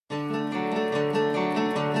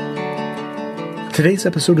Today's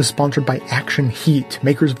episode is sponsored by Action Heat,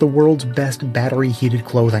 makers of the world's best battery-heated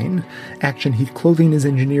clothing. Action Heat clothing is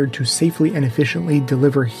engineered to safely and efficiently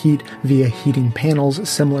deliver heat via heating panels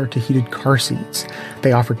similar to heated car seats.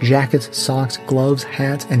 They offer jackets, socks, gloves,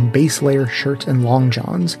 hats, and base layer shirts and long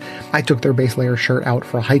johns. I took their base layer shirt out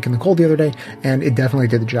for a hike in the cold the other day, and it definitely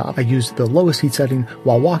did the job. I used the lowest heat setting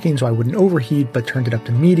while walking so I wouldn't overheat, but turned it up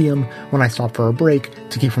to medium when I stopped for a break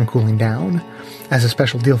to keep from cooling down. As a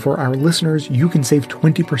special deal for our listeners, you can save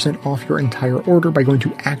 20% off your entire order by going to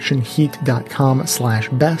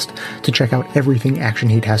actionheat.com/best to check out everything Action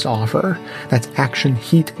Heat has to offer. That's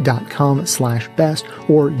actionheat.com/best,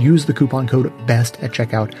 or use the coupon code BEST at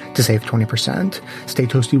checkout to save 20%. Stay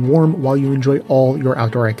toasty warm while you enjoy all your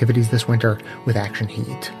outdoor activities this winter with Action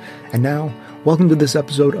Heat. And now, welcome to this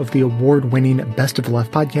episode of the award-winning Best of the Left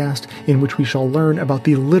podcast, in which we shall learn about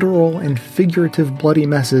the literal and figurative bloody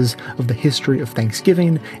messes of the history of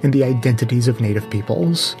Thanksgiving and the identities of Native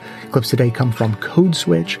peoples. Clips today come from Code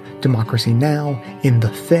Switch, Democracy Now!, In the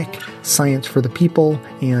Thick, Science for the People,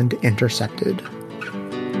 and Intercepted.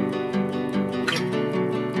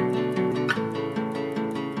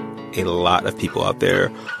 A lot of people out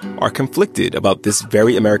there are conflicted about this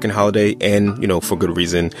very American holiday, and, for good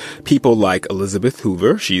reason. People like Elizabeth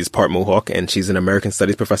Hoover, she's part Mohawk, and she's an American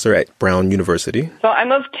Studies professor at Brown University. So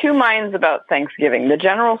I'm of two minds about Thanksgiving. The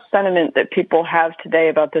general sentiment that people have today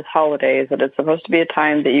about this holiday is that it's supposed to be a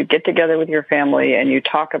time that you get together with your family and you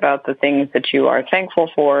talk about the things that you are thankful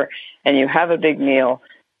for, and you have a big meal.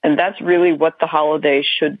 And that's really what the holiday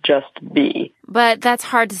should just be. But that's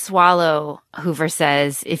hard to swallow, Hoover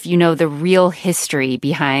says, if you know the real history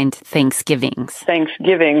behind Thanksgivings.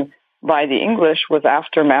 Thanksgiving, by the English, was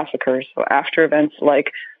after massacres. So after events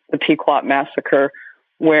like the Pequot Massacre,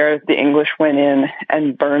 where the English went in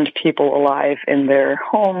and burned people alive in their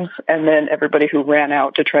homes, and then everybody who ran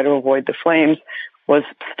out to try to avoid the flames was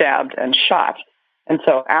stabbed and shot. And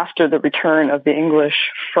so after the return of the English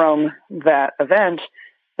from that event,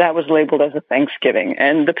 that was labeled as a Thanksgiving.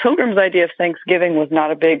 And the Pilgrims' idea of Thanksgiving was not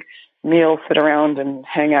a big meal, sit around and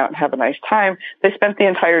hang out and have a nice time. They spent the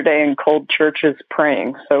entire day in cold churches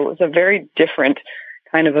praying. So it was a very different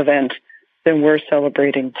kind of event than we're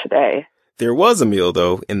celebrating today. There was a meal,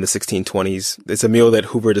 though, in the 1620s. It's a meal that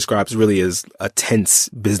Hoover describes really as a tense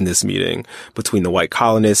business meeting between the white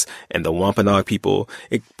colonists and the Wampanoag people.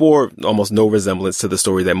 It bore almost no resemblance to the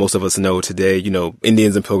story that most of us know today.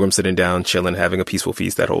 Indians and Pilgrims sitting down, chilling, having a peaceful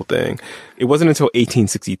feast, that whole thing. It wasn't until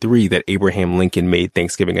 1863 that Abraham Lincoln made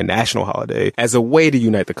Thanksgiving a national holiday as a way to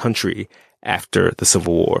unite the country after the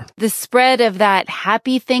Civil War. The spread of that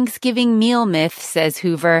happy Thanksgiving meal myth, says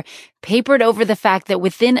Hoover, papered over the fact that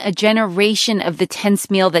within a generation of the tense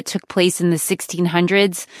meal that took place in the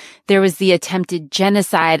 1600s, there was the attempted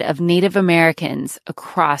genocide of Native Americans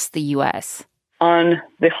across the U.S. On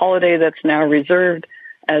the holiday that's now reserved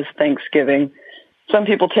as Thanksgiving, some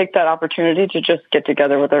people take that opportunity to just get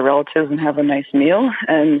together with their relatives and have a nice meal,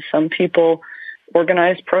 and some people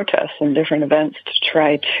organize protests and different events to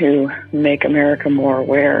try to make America more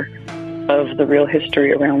aware of the real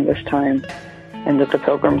history around this time and that the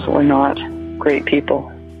Pilgrims were not great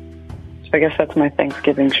people. So I guess that's my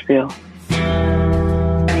Thanksgiving spiel.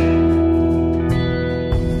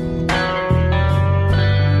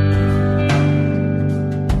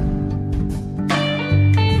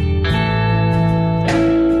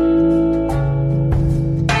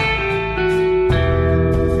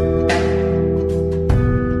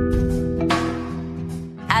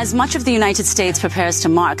 As much of the United States prepares to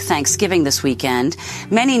mark Thanksgiving this weekend,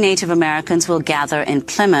 many Native Americans will gather in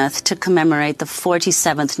Plymouth to commemorate the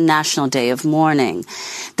 47th National Day of Mourning.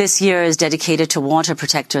 This year is dedicated to water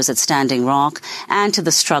protectors at Standing Rock and to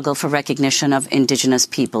the struggle for recognition of Indigenous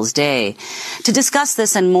Peoples Day. To discuss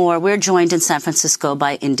this and more, we're joined in San Francisco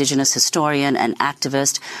by Indigenous historian and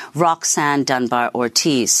activist Roxanne Dunbar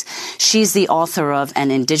Ortiz. She's the author of An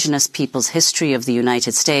Indigenous Peoples History of the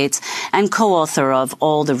United States and co-author of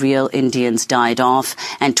All the Real Indians Died Off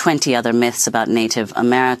and 20 Other Myths About Native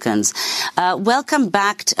Americans. Welcome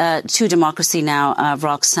back to Democracy Now!,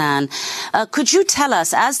 Roxanne. Could you tell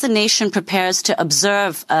us, as the nation prepares to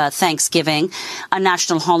observe Thanksgiving, a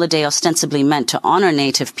national holiday ostensibly meant to honor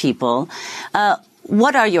Native people,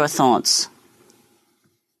 what are your thoughts?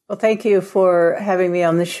 Well, thank you for having me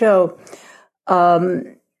on the show.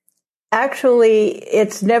 Actually,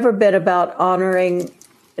 it's never been about honoring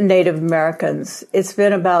Native Americans. It's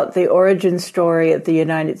been about the origin story of the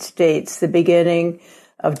United States, the beginning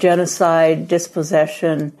of genocide,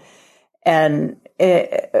 dispossession, and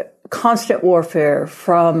constant warfare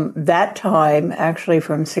from that time, actually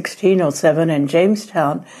from 1607 in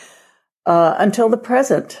Jamestown, until the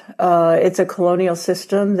present. It's a colonial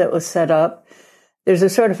system that was set up. There's a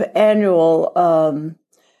sort of annual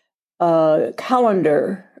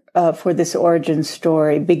calendar for this origin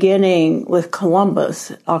story, beginning with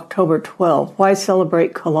Columbus, October 12. Why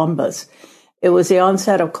celebrate Columbus? It was the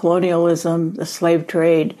onset of colonialism, the slave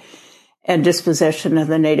trade, and dispossession of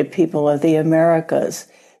the native people of the Americas.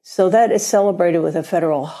 So that is celebrated with a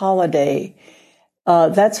federal holiday.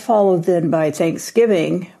 That's followed then by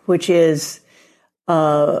Thanksgiving, which is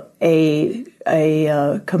a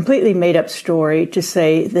completely made-up story to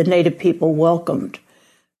say the native people welcomed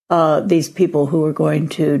these people who were going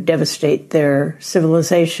to devastate their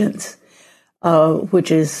civilizations,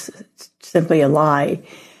 which is simply a lie.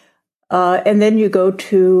 And then you go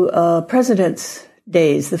to President's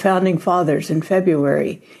Days, the Founding Fathers in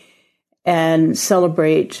February, and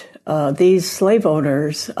celebrate these slave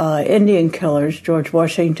owners, Indian killers. George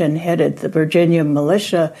Washington headed the Virginia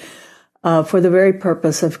militia for the very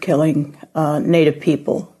purpose of killing Native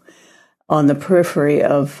people on the periphery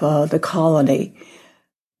of the colony.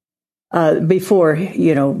 Before,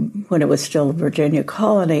 when it was still a Virginia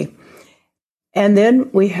colony. And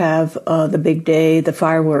then we have the big day, the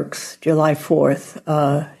fireworks, July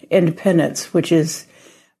 4th, Independence, which is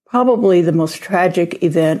probably the most tragic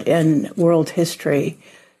event in world history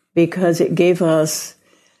because it gave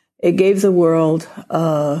the world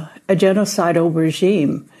a genocidal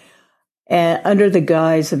regime under the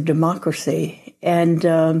guise of democracy.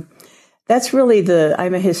 And that's really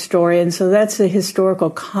I'm a historian, so that's the historical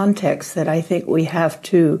context that I think we have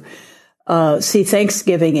to see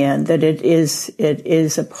Thanksgiving in, that it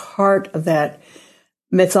is a part of that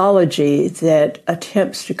mythology that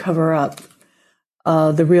attempts to cover up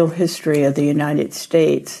the real history of the United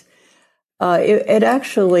States. It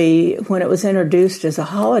actually, when it was introduced as a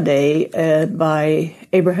holiday by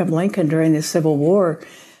Abraham Lincoln during the Civil War,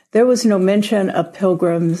 there was no mention of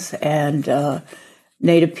pilgrims and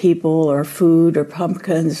Native people or food or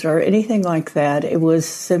pumpkins or anything like that. It was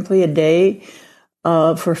simply a day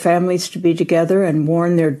for families to be together and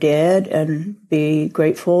mourn their dead and be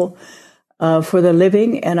grateful for the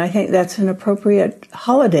living. And I think that's an appropriate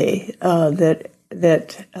holiday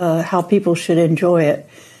that how people should enjoy it.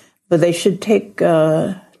 But they should take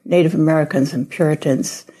Native Americans and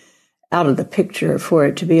Puritans out of the picture for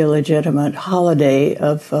it to be a legitimate holiday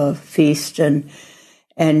of feast and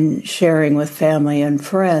sharing with family and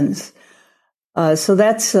friends. So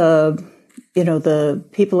that's, the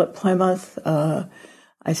people at Plymouth.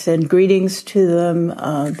 I send greetings to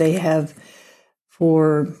them. They have,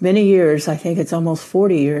 for many years, I think it's almost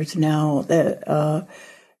 40 years now, that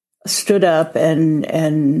stood up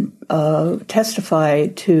and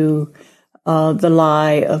testified to the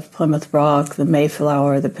lie of Plymouth Rock, the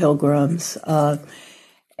Mayflower, the Pilgrims.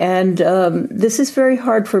 And this is very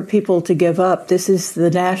hard for people to give up. This is the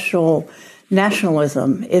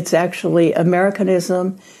nationalism. It's actually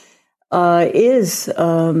Americanism is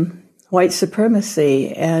white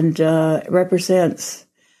supremacy and represents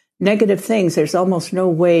negative things. There's almost no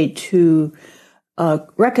way to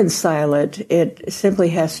reconcile it. It simply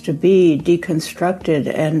has to be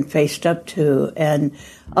deconstructed and faced up to, and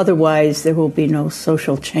otherwise there will be no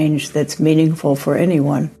social change that's meaningful for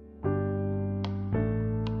anyone.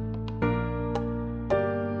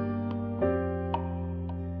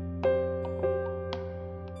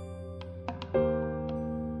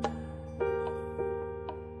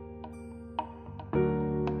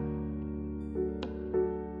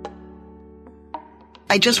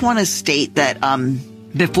 I just want to state that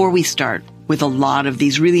before we start with a lot of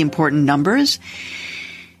these really important numbers,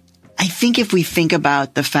 I think if we think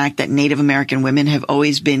about the fact that Native American women have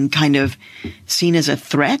always been kind of seen as a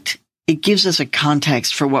threat, it gives us a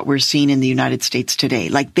context for what we're seeing in the United States today.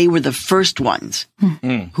 Like they were the first ones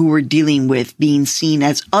who were dealing with being seen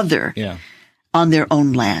as other on their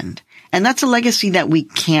own land. And that's a legacy that we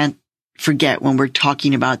can't forget when we're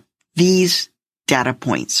talking about these data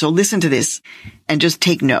points. So listen to this and just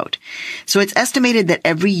take note. So it's estimated that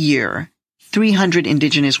every year, 300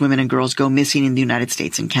 Indigenous women and girls go missing in the United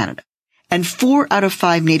States and Canada. And 4 out of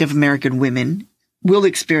 5 Native American women will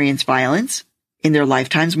experience violence in their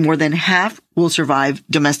lifetimes. More than half will survive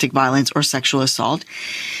domestic violence or sexual assault.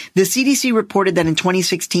 The CDC reported that in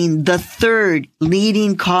 2016, the third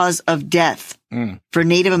leading cause of death for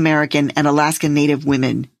Native American and Alaskan Native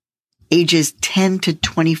women ages 10 to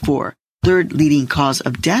 24. Third leading cause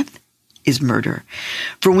of death is murder.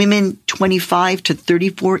 For women 25 to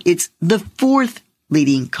 34, it's the fourth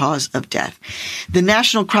leading cause of death. The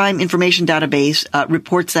National Crime Information Database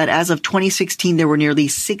reports that as of 2016, there were nearly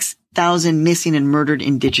 6,000 missing and murdered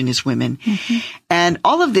Indigenous women. And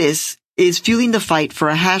all of this is fueling the fight for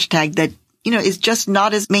a hashtag that, is just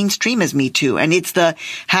not as mainstream as Me Too. And it's the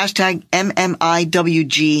hashtag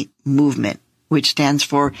MMIWG movement, which stands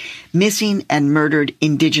for Missing and Murdered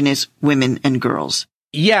Indigenous Women and Girls.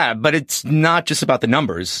 Yeah, but it's not just about the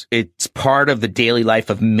numbers. It's part of the daily life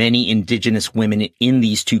of many Indigenous women in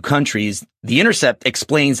these two countries. The Intercept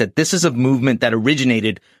explains that this is a movement that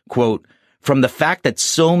originated, quote, from the fact that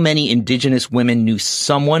so many Indigenous women knew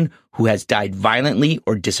someone who has died violently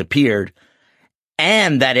or disappeared,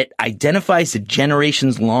 and that it identifies the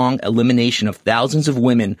generations-long elimination of thousands of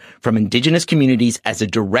women from Indigenous communities as a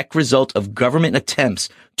direct result of government attempts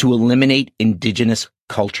to eliminate Indigenous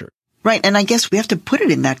culture. Right. And I guess we have to put it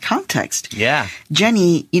in that context. Yeah.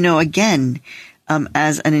 Jenny, again,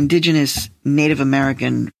 as an Indigenous Native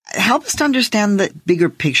American, help us to understand the bigger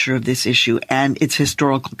picture of this issue and its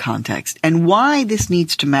historical context and why this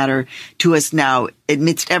needs to matter to us now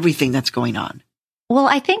amidst everything that's going on. Well,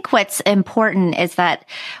 I think what's important is that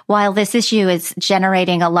while this issue is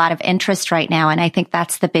generating a lot of interest right now, and I think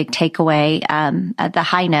that's the big takeaway, the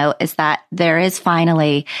high note is that there is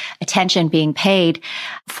finally attention being paid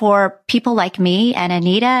for people like me and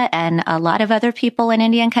Anita and a lot of other people in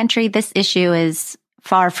Indian country. This issue is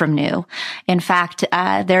far from new. In fact,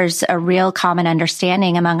 there's a real common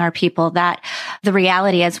understanding among our people that the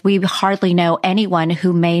reality is we hardly know anyone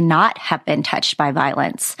who may not have been touched by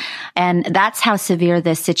violence. And that's how severe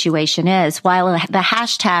this situation is. While the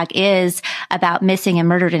hashtag is about missing and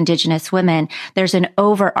murdered Indigenous women, there's an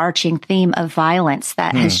overarching theme of violence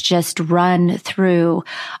that has just run through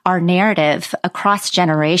our narrative across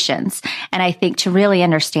generations. And I think to really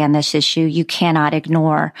understand this issue, you cannot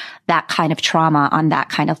ignore that kind of trauma on that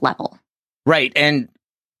kind of level. Right. And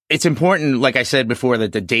it's important, like I said before,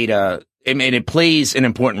 that the data, it plays an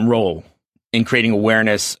important role in creating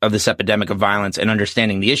awareness of this epidemic of violence and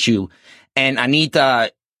understanding the issue. And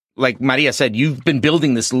Anita, like Maria said, you've been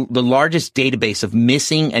building the largest database of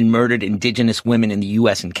missing and murdered Indigenous women in the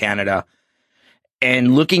U.S. and Canada.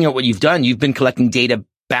 And looking at what you've done, you've been collecting data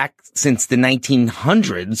back since the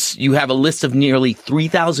 1900s. You have a list of nearly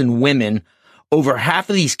 3,000 women. Over half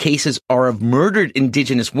of these cases are of murdered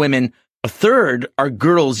Indigenous women. A third are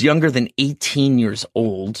girls younger than 18 years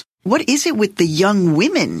old. What is it with the young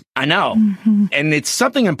women? I know. Mm-hmm. And it's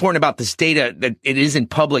something important about this data that it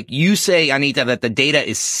isn't public. You say, Anita, that the data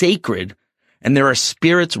is sacred and there are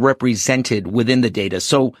spirits represented within the data.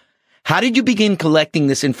 So how did you begin collecting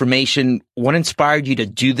this information? What inspired you to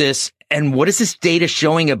do this? And what is this data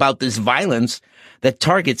showing about this violence that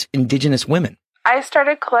targets Indigenous women? I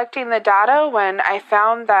started collecting the data when I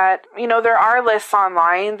found that, there are lists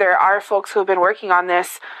online. There are folks who have been working on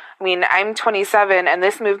this. I mean, I'm 27 and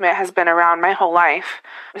this movement has been around my whole life.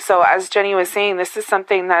 So as Jenny was saying, this is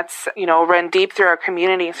something that's, run deep through our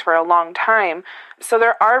communities for a long time. So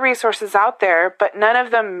there are resources out there, but none of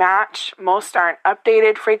them match. Most aren't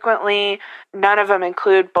updated frequently. None of them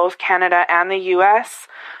include both Canada and the US.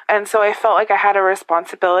 And so I felt like I had a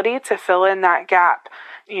responsibility to fill in that gap.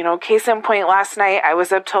 Case in point, last night I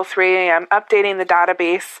was up till 3 a.m. updating the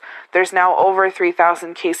database. There's now over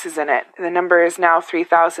 3,000 cases in it. The number is now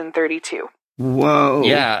 3,032. Whoa.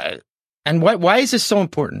 Yeah. And why is this so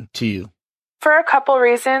important to you? For a couple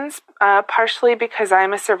reasons, partially because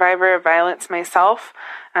I'm a survivor of violence myself.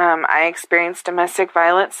 I experienced domestic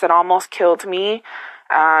violence that almost killed me,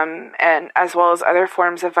 and as well as other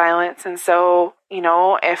forms of violence. And so,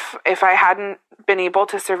 if I hadn't been able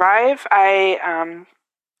to survive,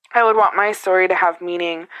 I would want my story to have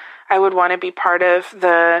meaning. I would want to be part of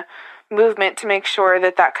the movement to make sure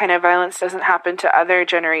that that kind of violence doesn't happen to other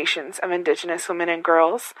generations of Indigenous women and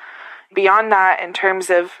girls. Beyond that, in terms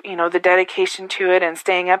of, the dedication to it and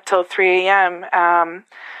staying up till 3 a.m.,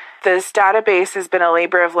 this database has been a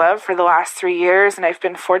labor of love for the last 3 years, and I've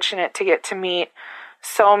been fortunate to get to meet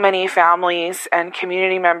so many families and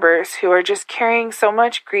community members who are just carrying so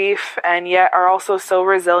much grief and yet are also so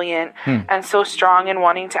resilient and so strong in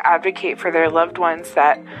wanting to advocate for their loved ones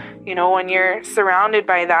that, when you're surrounded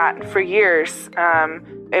by that for years,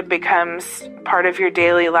 it becomes part of your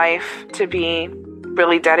daily life to be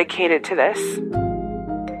really dedicated to this.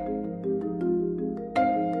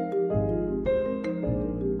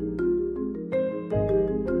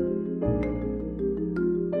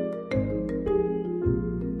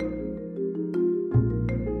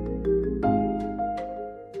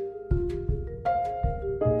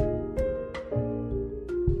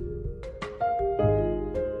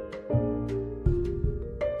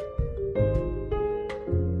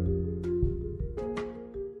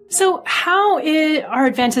 So how are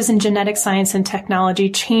advances in genetic science and technology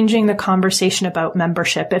changing the conversation about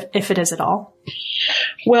membership, if it is at all?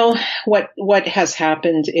 Well, what has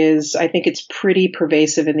happened is I think it's pretty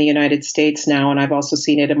pervasive in the United States now, and I've also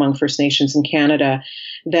seen it among First Nations in Canada,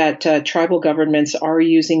 that tribal governments are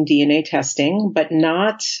using DNA testing, but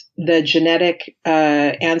not the genetic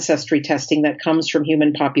ancestry testing that comes from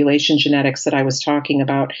human population genetics that I was talking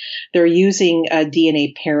about. They're using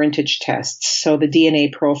DNA parentage tests. So the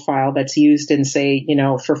DNA profile that's used in, say,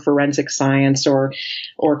 for forensic science or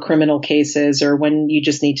criminal cases, or when you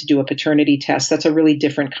just need to do a paternity test. That's a really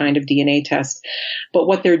different kind of DNA test. But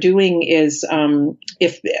what they're doing is,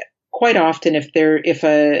 quite often,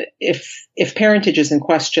 if parentage is in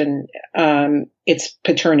question, it's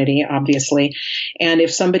paternity, obviously. And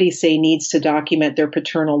if somebody, say, needs to document their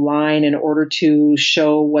paternal line in order to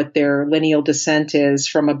show what their lineal descent is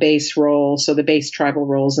from a base roll, so the base tribal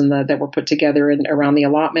rolls that were put together around the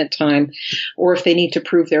allotment time, or if they need to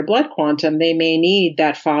prove their blood quantum, they may need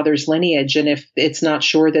that father's lineage. And if it's not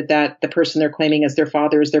sure that the person they're claiming as their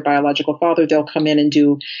father is their biological father, they'll come in and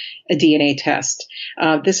do a DNA test.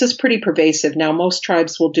 This is pretty pervasive. Now, most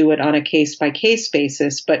tribes will do it on a case-by-case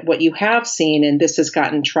basis, but what you have seen, and this has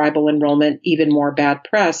gotten tribal enrollment even more bad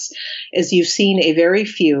press, is you've seen a very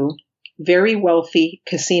few very wealthy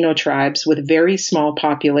casino tribes with very small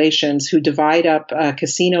populations who divide up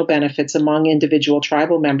casino benefits among individual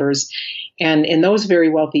tribal members. And in those very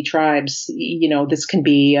wealthy tribes, this can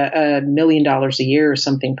be $1 million a year or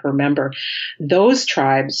something per member. Those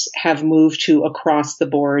tribes have moved to across the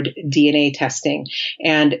board DNA testing.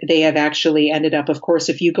 And they have actually ended up, of course,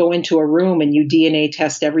 if you go into a room and you DNA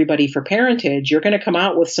test everybody for parentage, you're going to come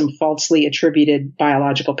out with some falsely attributed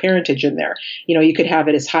biological parentage in there. You could have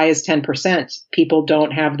it as high as 10%. People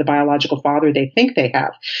don't have the biological father they think they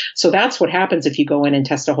have. So that's what happens if you go in and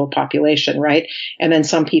test a whole population, right? And then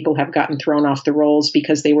some people have gotten thrown off the rolls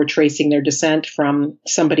because they were tracing their descent from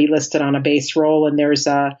somebody listed on a base roll, and there's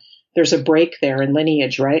a break there in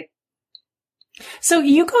lineage, right? So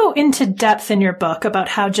you go into depth in your book about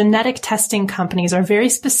how genetic testing companies are very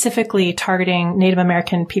specifically targeting Native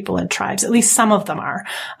American people and tribes. At least some of them are.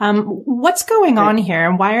 What's going on here,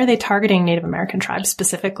 and why are they targeting Native American tribes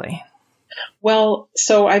specifically? Well,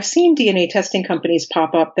 so I've seen DNA testing companies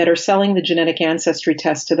pop up that are selling the genetic ancestry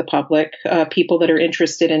test to the public, people that are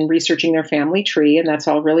interested in researching their family tree, and that's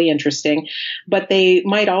all really interesting. But they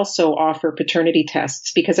might also offer paternity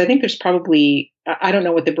tests, because I think there's probably, I don't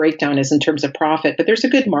know what the breakdown is in terms of profit, but there's a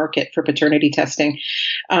good market for paternity testing.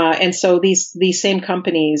 And so these same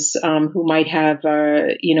companies who might have,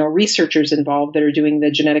 researchers involved that are doing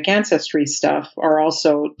the genetic ancestry stuff are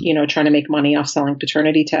also, trying to make money off selling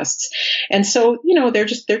paternity tests. And so,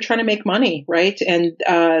 they're trying to make money, right?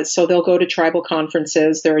 And so they'll go to tribal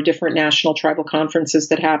conferences. There are different national tribal conferences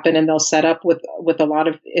that happen, and they'll set up with a lot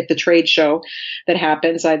of, at the trade show that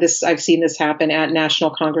happens. I've seen this happen at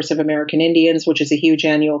National Congress of American Indians, which is a huge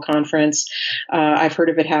annual conference. I've heard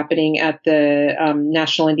of it happening at the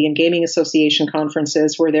National Indian Gaming Association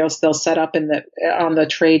conferences, where they'll set up on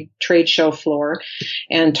the trade show floor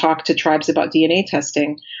and talk to tribes about DNA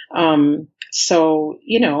testing. So,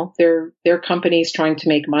 they're companies trying to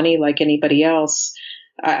make money like anybody else.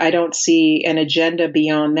 I don't see an agenda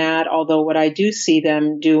beyond that, although what I do see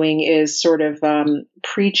them doing is sort of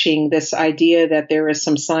preaching this idea that there is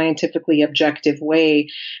some scientifically objective way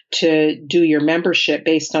to do your membership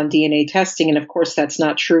based on DNA testing. And of course, that's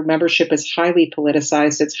not true. Membership is highly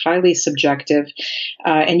politicized. It's highly subjective.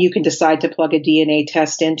 And you can decide to plug a DNA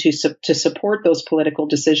test in to support those political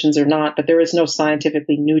decisions or not. But there is no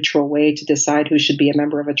scientifically neutral way to decide who should be a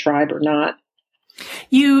member of a tribe or not.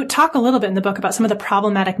 You talk a little bit in the book about some of the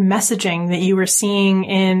problematic messaging that you were seeing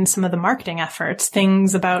in some of the marketing efforts,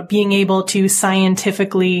 things about being able to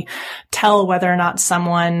scientifically tell whether or not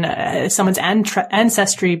someone's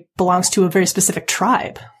ancestry belongs to a very specific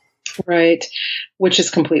tribe. Right, which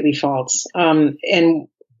is completely false. And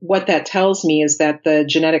what that tells me is that the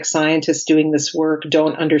genetic scientists doing this work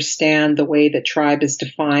don't understand the way that tribe is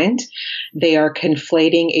defined. They are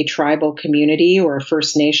conflating a tribal community or a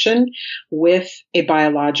First Nation with a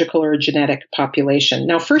biological or a genetic population.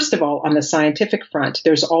 Now, first of all, on the scientific front,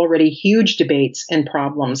 there's already huge debates and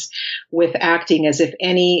problems with acting as if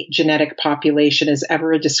any genetic population is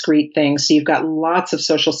ever a discrete thing. So you've got lots of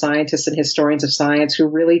social scientists and historians of science who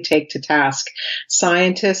really take to task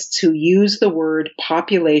scientists who use the word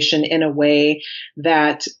population in a way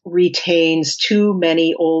that retains too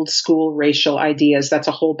many old school racial ideas. That's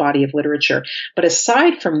a whole body of literature. But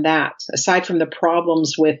aside from that, aside from the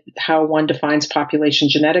problems with how one defines population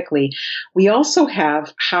genetically, we also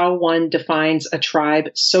have how one defines a tribe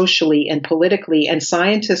socially and politically. And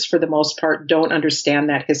scientists, for the most part, don't understand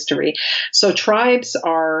that history. So tribes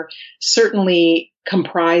are certainly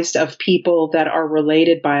comprised of people that are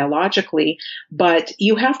related biologically, but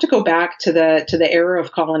you have to go back to the era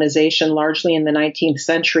of colonization, largely in the 19th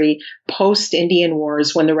century, post-Indian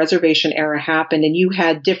Wars, when the reservation era happened, and you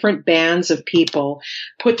had different bands of people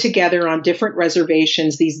put together on different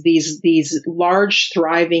reservations, these large,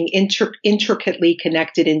 thriving, intricately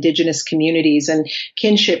connected indigenous communities, and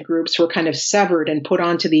kinship groups were kind of severed and put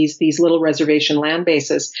onto these little reservation land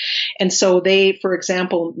bases. And so they, for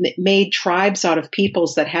example, made tribes out of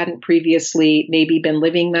peoples that hadn't previously maybe been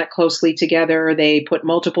living that closely together. They put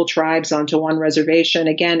multiple tribes onto one reservation.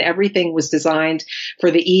 Again, everything was designed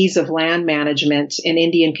for the ease of land management and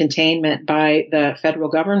Indian containment by the federal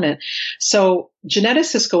government. So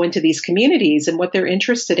geneticists go into these communities, and what they're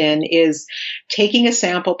interested in is taking a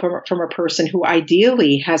sample from a person who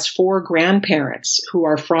ideally has 4 grandparents who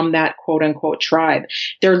are from that quote unquote tribe.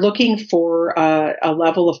 They're looking for a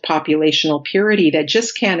level of populational purity that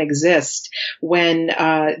just can't exist when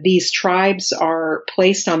these tribes are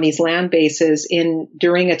placed on these land bases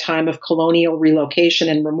during a time of colonial relocation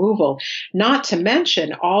and removal, not to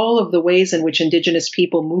mention all of the ways in which indigenous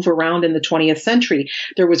people move around in the 20th century.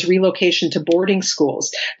 There was relocation to boarding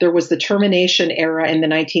schools. There was the termination era in the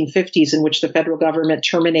 1950s in which the federal government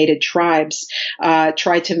terminated tribes,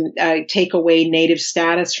 tried to take away native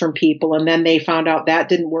status from people, and then they found out that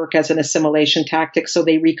didn't work as an assimilation tactic, so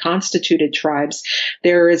they reconstituted tribes.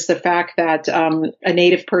 There is the fact that a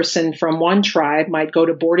native person from one tribe might go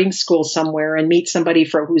to boarding school somewhere and meet somebody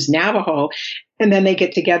who's Navajo, and then they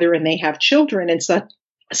get together and they have children, and so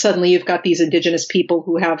suddenly you've got these indigenous people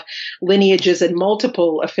who have lineages in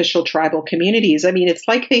multiple official tribal communities. I mean, it's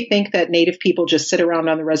like they think that native people just sit around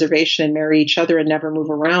on the reservation and marry each other and never move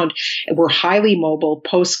around. We're highly mobile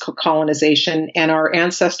post-colonization, and our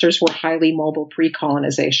ancestors were highly mobile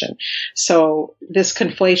pre-colonization. So this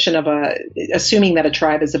conflation of assuming that a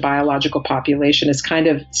tribe is a biological population is kind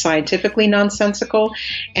of scientifically nonsensical,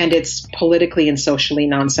 and it's politically and socially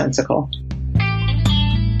nonsensical.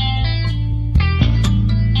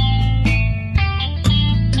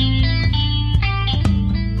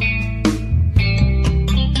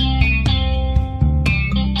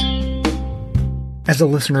 As a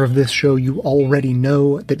listener of this show, you already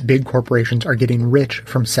know that big corporations are getting rich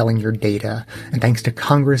from selling your data. And thanks to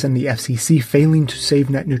Congress and the FCC failing to save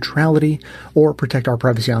net neutrality or protect our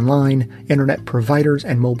privacy online, internet providers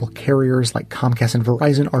and mobile carriers like Comcast and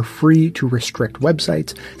Verizon are free to restrict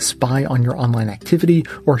websites, spy on your online activity,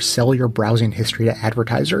 or sell your browsing history to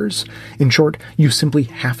advertisers. In short, you simply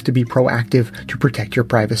have to be proactive to protect your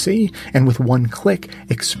privacy. And with one click,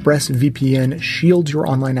 ExpressVPN shields your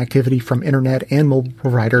online activity from internet and mobile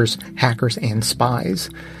providers, hackers, and spies.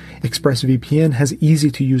 ExpressVPN has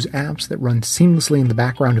easy-to-use apps that run seamlessly in the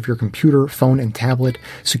background of your computer, phone, and tablet,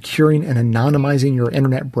 securing and anonymizing your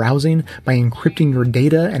internet browsing by encrypting your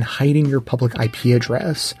data and hiding your public IP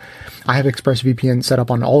address. I have ExpressVPN set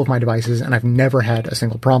up on all of my devices, and I've never had a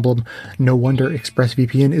single problem. No wonder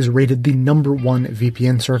ExpressVPN is rated the #1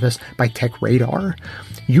 VPN service by TechRadar.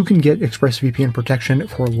 You can get ExpressVPN protection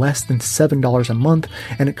for less than $7 a month,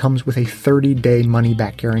 and it comes with a 30-day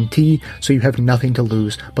money-back guarantee, so you have nothing to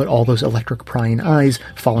lose but all those electric prying eyes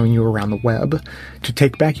following you around the web. To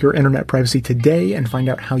take back your internet privacy today and find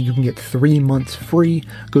out how you can get 3 months free,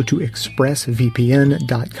 go to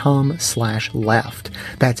expressvpn.com/left.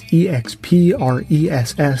 That's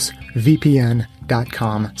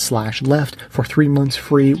expressvpn.com/left for 3 months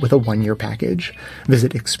free with a 1-year package.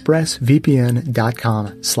 Visit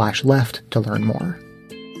expressvpn.com/left to learn more.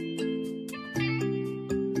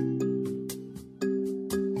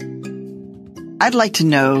 I'd like to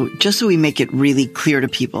know, just so we make it really clear to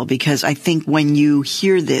people, because I think when you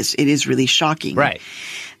hear this, it is really shocking. Right.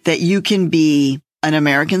 That you can be an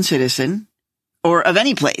American citizen or of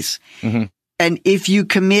any place. Mm-hmm. And if you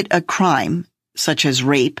commit a crime, such as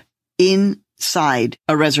rape, inside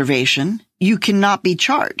a reservation, you cannot be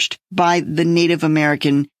charged by the Native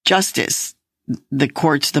American justice, the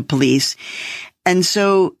courts, the police. And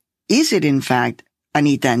so is it, in fact,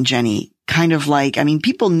 Anita and Jenny, kind of like, I mean,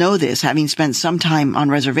 people know this, having spent some time on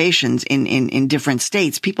reservations in different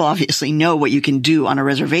states. People obviously know what you can do on a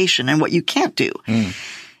reservation and what you can't do. Mm.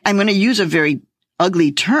 I'm going to use a very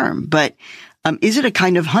ugly term, but is it a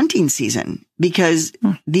kind of hunting season? Because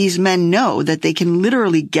these men know that they can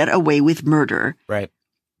literally get away with murder, right?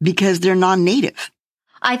 Because they're non-native.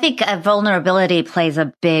 I think vulnerability plays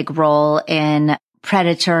a big role in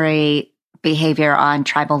predatory behavior on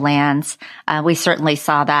tribal lands. We certainly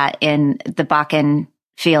saw that in the Bakken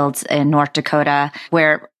fields in North Dakota,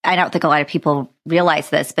 where I don't think a lot of people realize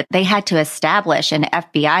this, but they had to establish an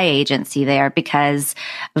FBI agency there because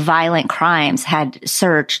violent crimes had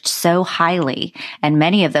surged so highly, and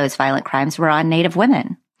many of those violent crimes were on Native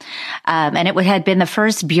women. And it had been the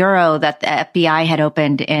first bureau that the FBI had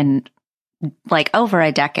opened in like over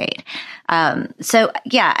a decade. So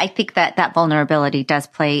yeah, I think that vulnerability does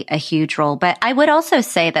play a huge role. But I would also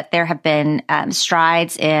say that there have been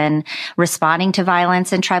strides in responding to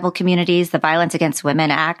violence in tribal communities. The Violence Against Women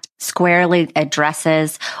Act squarely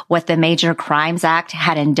addresses what the Major Crimes Act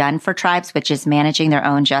hadn't done for tribes, which is managing their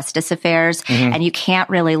own justice affairs. Mm-hmm. And you can't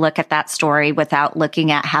really look at that story without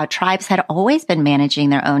looking at how tribes had always been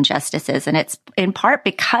managing their own justices. And it's in part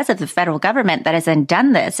because of the federal government that has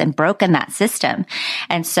done this and broken that system.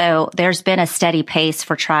 And so there's been a steady pace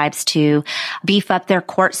for tribes to beef up their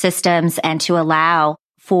court systems and to allow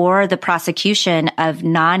for the prosecution of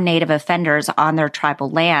non-Native offenders on their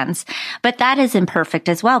tribal lands. But that is imperfect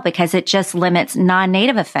as well because it just limits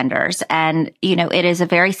non-Native offenders. And, it is a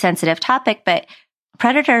very sensitive topic, but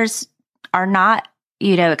predators are not,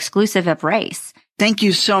 exclusive of race. Thank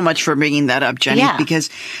you so much for bringing that up, Jenny,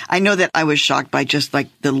 because I know that I was shocked by just like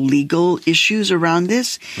the legal issues around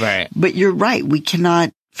this. Right. But you're right. We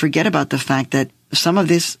cannot forget about the fact that some of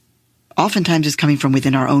this oftentimes is coming from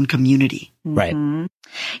within our own community. Right. Mm-hmm.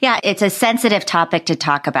 Yeah, it's a sensitive topic to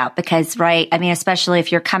talk about because, right, I mean, especially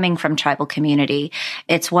if you're coming from tribal community,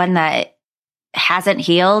 it's one that hasn't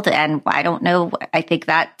healed. And I don't know, I think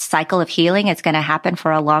that cycle of healing is going to happen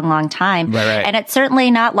for a long, long time. Right. And it's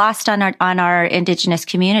certainly not lost on our Indigenous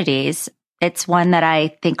communities. It's one that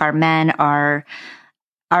I think our men are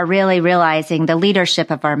really realizing, the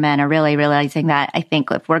leadership of our men are really realizing that. I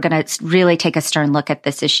think if we're going to really take a stern look at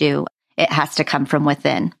this issue, it has to come from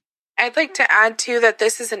within. I'd like to add, too, that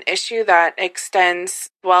this is an issue that extends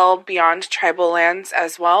well beyond tribal lands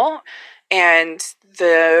as well. And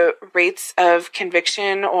the rates of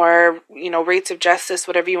conviction or, rates of justice,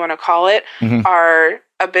 whatever you want to call it, mm-hmm. are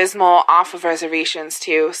abysmal off of reservations,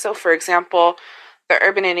 too. So, for example, the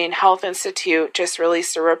Urban Indian Health Institute just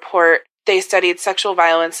released a report. They studied sexual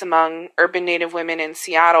violence among urban Native women in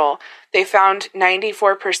Seattle. They found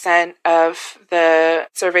 94% of the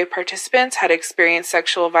survey participants had experienced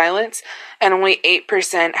sexual violence, and only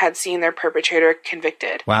 8% had seen their perpetrator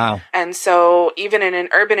convicted. Wow. And so even in an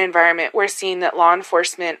urban environment, we're seeing that law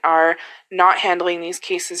enforcement are not handling these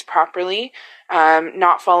cases properly,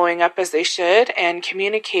 not following up as they should, and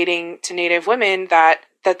communicating to Native women that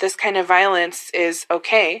this kind of violence is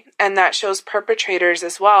okay. And that shows perpetrators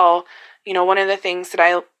as well. One of the things that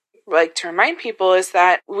I like to remind people is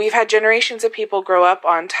that we've had generations of people grow up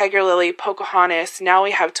on Tiger Lily, Pocahontas. Now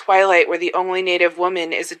we have Twilight, where the only Native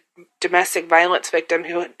woman is a domestic violence victim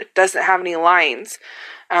who doesn't have any lines.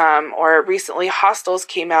 Or recently Hostiles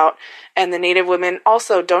came out, and the Native women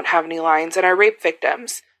also don't have any lines and are rape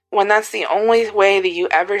victims. When that's the only way that you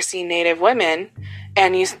ever see Native women,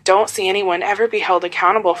 and you don't see anyone ever be held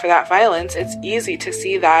accountable for that violence, it's easy to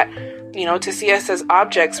see that, to see us as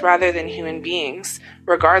objects rather than human beings,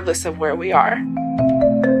 regardless of where we are.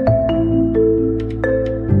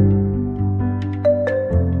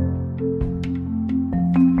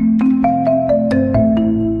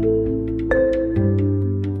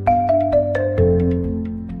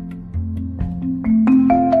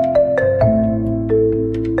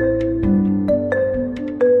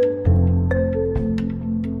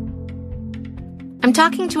 I'm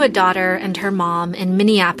talking to a daughter and her mom in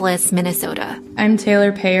Minneapolis, Minnesota. I'm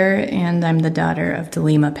Taylor Payer, and I'm the daughter of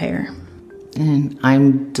Delima Payer. And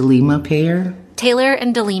I'm Delima Payer. Taylor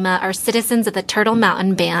and Delima are citizens of the Turtle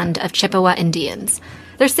Mountain Band of Chippewa Indians.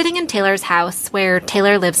 They're sitting in Taylor's house, where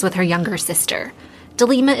Taylor lives with her younger sister.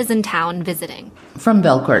 Delima is in town visiting. From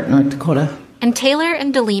Belcourt, North Dakota. And Taylor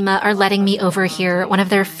and Delima are letting me overhear one of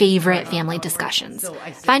their favorite family discussions,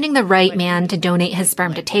 finding the right man to donate his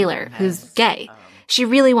sperm to Taylor, who's gay. She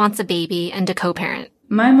really wants a baby and to co-parent.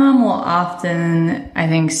 My mom will often, I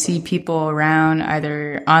think, see people around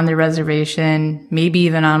either on the reservation, maybe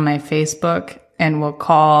even on my Facebook, and will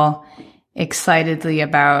call excitedly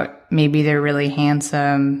about maybe they're really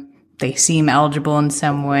handsome, they seem eligible in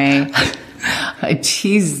some way. I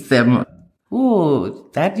tease them. Ooh,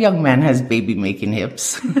 that young man has baby-making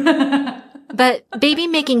hips. But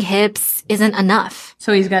baby-making hips isn't enough.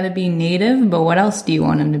 So he's got to be Native, but what else do you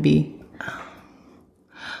want him to be?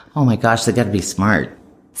 Oh my gosh, they got to be smart.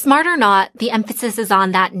 Smart or not, the emphasis is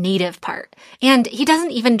on that Native part. And he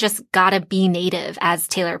doesn't even just gotta be Native, as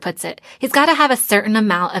Taylor puts it. He's gotta have a certain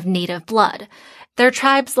amount of Native blood. Their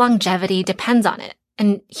tribe's longevity depends on it.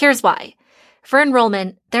 And here's why. For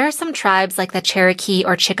enrollment, there are some tribes like the Cherokee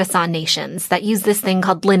or Chickasaw nations that use this thing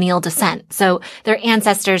called lineal descent, so their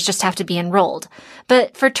ancestors just have to be enrolled.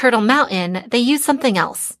 But for Turtle Mountain, they use something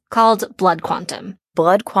else called blood quantum.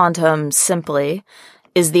 Blood quantum simply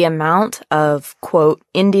is the amount of, quote,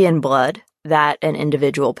 Indian blood that an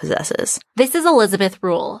individual possesses. This is Elizabeth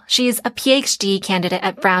Rule. She's a PhD candidate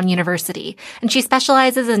at Brown University, and she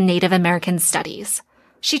specializes in Native American studies.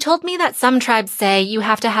 She told me that some tribes say you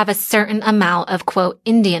have to have a certain amount of, quote,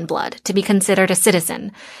 Indian blood to be considered a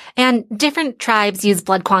citizen. And different tribes use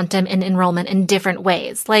blood quantum in enrollment in different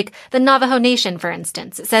ways. Like the Navajo Nation, for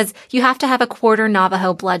instance. It says you have to have a quarter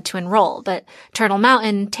Navajo blood to enroll. But Turtle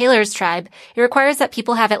Mountain, Taylor's tribe, it requires that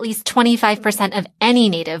people have at least 25% of any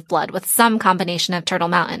native blood with some combination of Turtle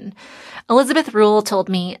Mountain. Elizabeth Rule told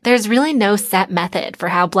me there's really no set method for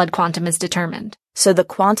how blood quantum is determined. So the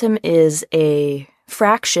quantum is a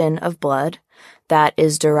fraction of blood that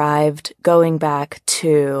is derived going back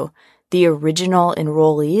to the original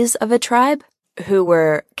enrollees of a tribe who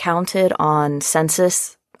were counted on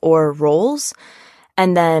census or rolls,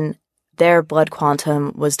 and then their blood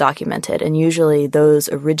quantum was documented. And usually those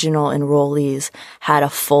original enrollees had a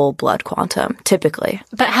full blood quantum, typically.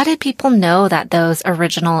 But how did people know that those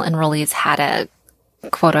original enrollees had a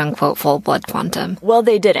quote-unquote full blood quantum? Well,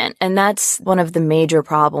 they didn't. And that's one of the major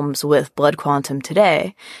problems with blood quantum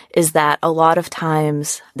today, is that a lot of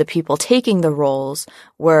times the people taking the rolls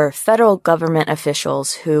were federal government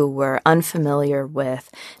officials who were unfamiliar with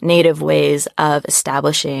Native ways of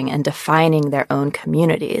establishing and defining their own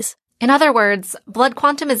communities. In other words, blood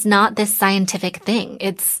quantum is not this scientific thing.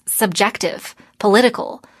 It's subjective,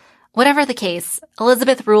 political. Whatever the case,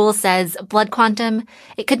 Elizabeth Rule says blood quantum,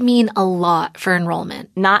 it could mean a lot for enrollment.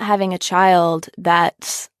 Not having a child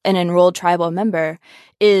that's an enrolled tribal member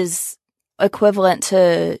is equivalent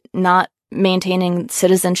to not maintaining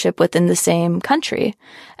citizenship within the same country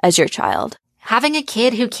as your child. Having a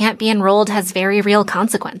kid who can't be enrolled has very real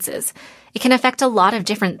consequences. It can affect a lot of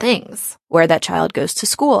different things. Where that child goes to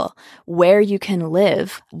school, where you can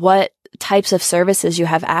live, what types of services you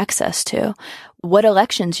have access to, what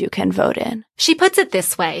elections you can vote in. She puts it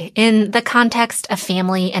this way, in the context of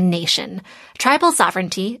family and nation. Tribal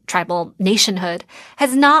sovereignty, tribal nationhood,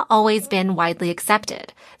 has not always been widely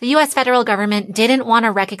accepted. The U.S. federal government didn't want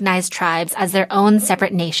to recognize tribes as their own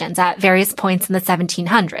separate nations at various points in the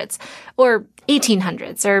 1700s, or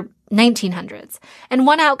 1800s, or 1900s. And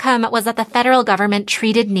one outcome was that the federal government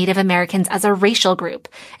treated Native Americans as a racial group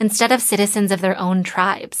instead of citizens of their own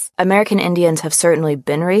tribes. American Indians have certainly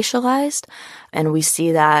been racialized, and we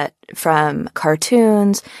see that from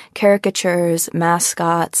cartoons, caricatures,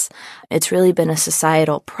 mascots. It's really been a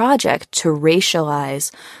societal project to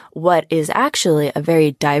racialize what is actually a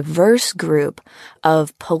very diverse group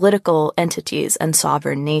of political entities and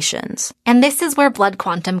sovereign nations. And this is where blood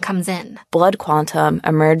quantum comes in. Blood quantum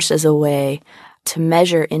emerged as a way to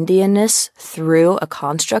measure Indianness through a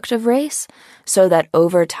construct of race, so that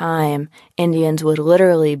over time, Indians would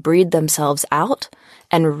literally breed themselves out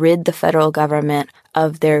and rid the federal government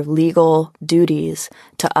of their legal duties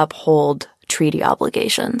to uphold treaty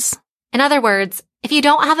obligations. In other words, if you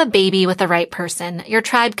don't have a baby with the right person, your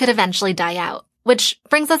tribe could eventually die out, which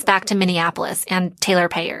brings us back to Minneapolis and Taylor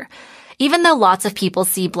Payer. Even though lots of people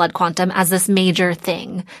see blood quantum as this major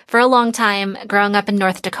thing, for a long time, growing up in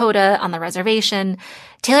North Dakota on the reservation,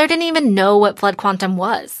 Taylor didn't even know what blood quantum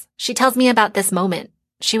was. She tells me about this moment.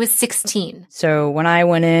 She was 16. So when I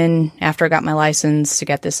went in after I got my license to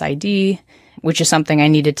get this ID, which is something I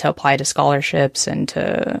needed to apply to scholarships and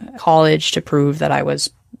to college to prove that I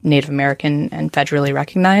was Native American and federally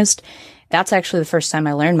recognized, that's actually the first time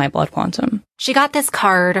I learned my blood quantum. She got this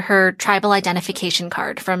card, her tribal identification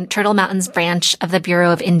card, from Turtle Mountain's branch of the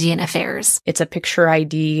Bureau of Indian Affairs. It's a picture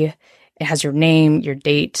ID. It has your name, your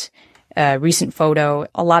date, recent photo.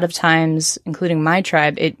 A lot of times, including my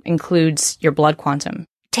tribe, it includes your blood quantum.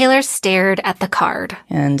 Taylor stared at the card.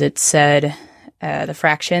 And it said the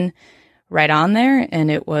fraction right on there, and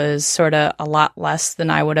it was sort of a lot less than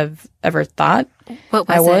I would have ever thought. What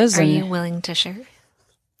was it? Are you willing to share?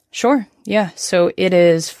 Sure, yeah. So it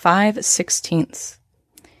is 5/16,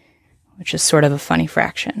 which is sort of a funny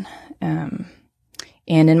fraction. And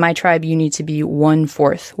in my tribe, you need to be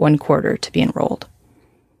 1/4, 1/4 to be enrolled.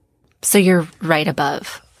 So you're right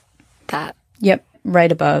above that. Yep,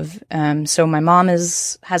 right above. So my mom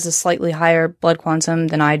has a slightly higher blood quantum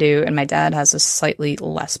than I do, and my dad has a slightly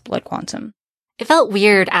less blood quantum. It felt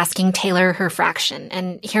weird asking Taylor her fraction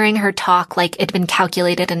and hearing her talk like it'd been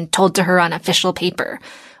calculated and told to her on official paper,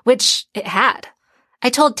 which it had. I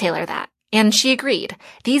told Taylor that, and she agreed.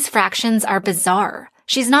 These fractions are bizarre.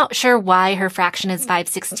 She's not sure why her fraction is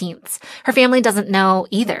 5/16. Her family doesn't know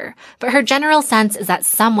either, but her general sense is that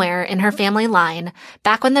somewhere in her family line,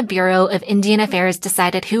 back when the Bureau of Indian Affairs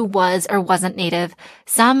decided who was or wasn't Native,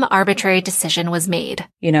 some arbitrary decision was made.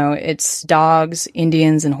 You know, it's dogs,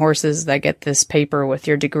 Indians, and horses that get this paper with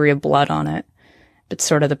your degree of blood on it. It's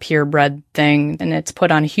sort of the purebred thing, and it's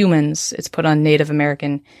put on humans. It's put on Native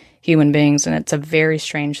American human beings, and it's a very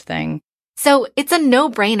strange thing. So it's a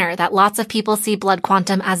no-brainer that lots of people see blood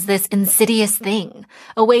quantum as this insidious thing,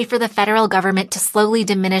 a way for the federal government to slowly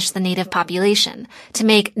diminish the Native population, to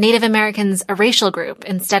make Native Americans a racial group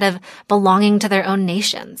instead of belonging to their own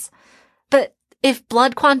nations. But if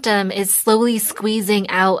blood quantum is slowly squeezing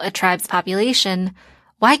out a tribe's population,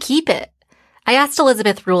 why keep it? I asked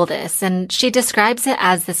Elizabeth Rule this, and she describes it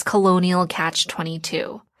as this colonial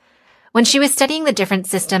catch-22. When she was studying the different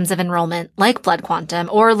systems of enrollment, like blood quantum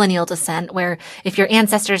or lineal descent, where if your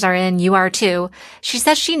ancestors are in, you are too, she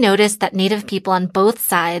says she noticed that Native people on both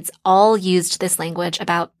sides all used this language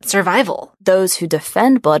about survival. Those who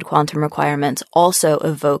defend blood quantum requirements also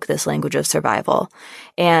evoke this language of survival,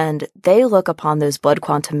 and they look upon those blood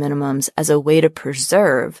quantum minimums as a way to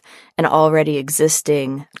preserve an already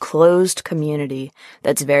existing closed community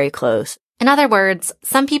that's very close. In other words,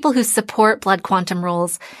 some people who support blood quantum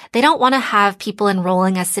rules, they don't want to have people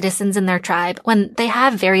enrolling as citizens in their tribe when they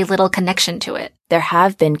have very little connection to it. There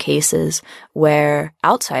have been cases where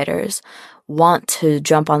outsiders want to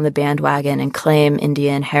jump on the bandwagon and claim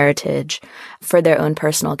Indian heritage for their own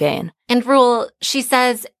personal gain. And Rule, she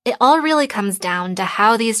says, it all really comes down to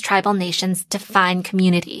how these tribal nations define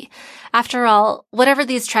community. After all, whatever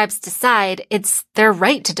these tribes decide, it's their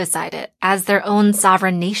right to decide it as their own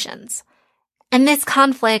sovereign nations. And this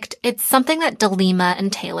conflict, it's something that DeLima and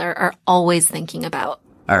Taylor are always thinking about.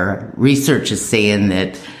 Our research is saying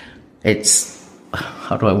that it's,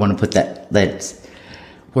 how do I want to put that? That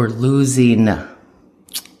we're losing our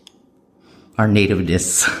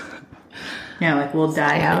nativeness. Yeah, like we'll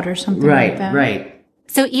die out or something like that. Right.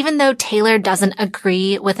 So even though Taylor doesn't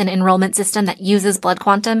agree with an enrollment system that uses blood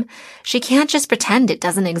quantum, she can't just pretend it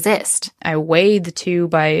doesn't exist. I weighed the two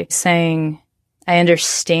by saying, I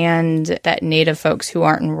understand that Native folks who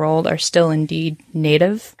aren't enrolled are still indeed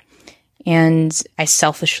Native, and I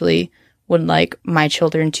selfishly would like my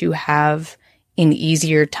children to have an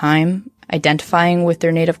easier time identifying with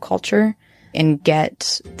their Native culture and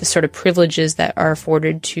get the sort of privileges that are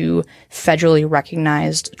afforded to federally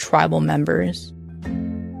recognized tribal members.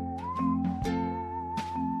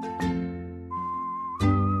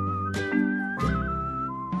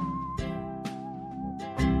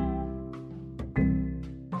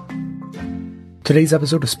 Today's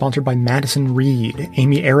episode is sponsored by Madison Reed.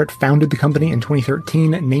 Amy Errett founded the company in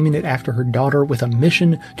 2013, naming it after her daughter with a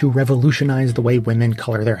mission to revolutionize the way women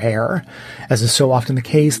color their hair. As is so often the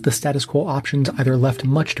case, the status quo options either left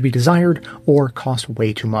much to be desired or cost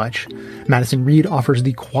way too much. Madison Reed offers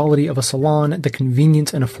the quality of a salon, the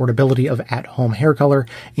convenience and affordability of at-home hair color,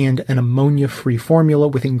 and an ammonia-free formula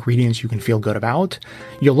with ingredients you can feel good about.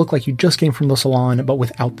 You'll look like you just came from the salon, but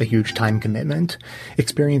without the huge time commitment.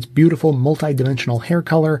 Experience beautiful, multi-dimensional hair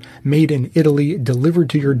color made in Italy, delivered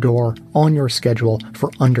to your door on your schedule for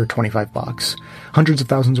under $25. Hundreds of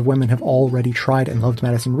thousands of women have already tried and loved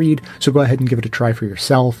Madison Reed, so go ahead and give it a try for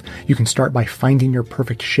yourself. You can start by finding your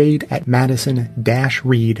perfect shade at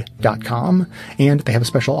madison-reed.com, and they have a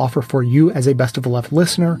special offer for you as a Best of the Left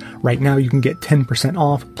listener. Right now you can get 10%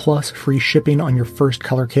 off plus free shipping on your first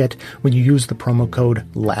color kit when you use the promo code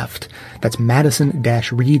LEFT. That's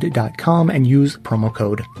madison-reed.com and use promo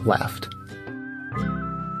code LEFT.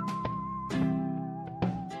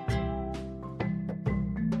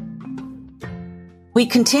 We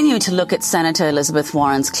continue to look at Senator Elizabeth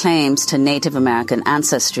Warren's claims to Native American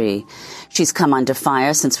ancestry. She's come under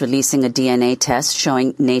fire since releasing a DNA test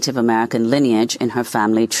showing Native American lineage in her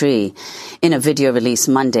family tree. In a video released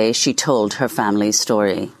Monday, she told her family's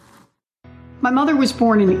story. My mother was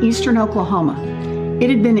born in eastern Oklahoma. It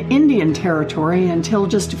had been Indian territory until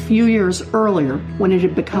just a few years earlier when it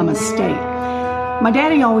had become a state. My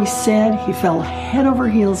daddy always said he fell head over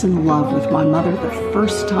heels in love with my mother the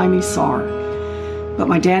first time he saw her. But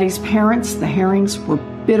my daddy's parents, the Herrings, were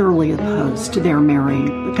bitterly opposed to their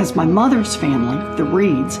marrying because my mother's family, the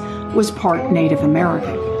Reeds, was part Native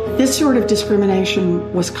American. This sort of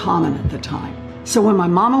discrimination was common at the time. So when my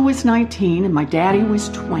mama was 19 and my daddy was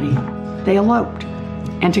 20, they eloped.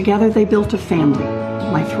 And together they built a family,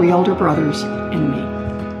 my 3 older brothers and me.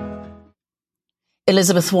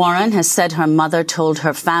 Elizabeth Warren has said her mother told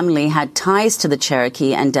her family had ties to the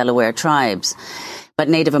Cherokee and Delaware tribes. But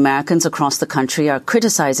Native Americans across the country are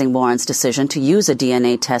criticizing Warren's decision to use a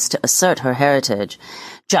DNA test to assert her heritage.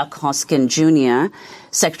 Chuck Hoskin Jr.,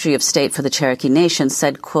 Secretary of State for the Cherokee Nation,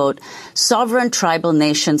 said, quote, sovereign tribal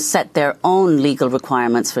nations set their own legal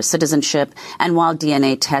requirements for citizenship, and while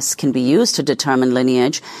DNA tests can be used to determine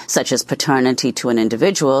lineage, such as paternity to an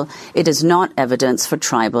individual, it is not evidence for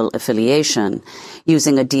tribal affiliation.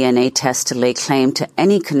 Using a DNA test to lay claim to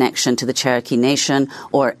any connection to the Cherokee Nation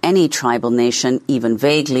or any tribal nation, even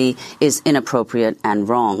vaguely, is inappropriate and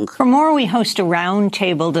wrong. For more, we host a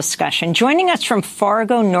roundtable discussion. Joining us from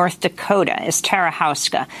Fargo, North Dakota is Tara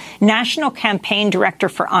Houska, National Campaign Director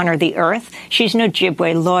for Honor the Earth. She's an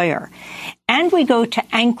Ojibwe lawyer. And we go to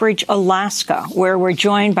Anchorage, Alaska, where we're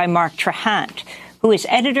joined by Mark Trahant, who is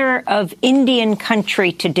editor of Indian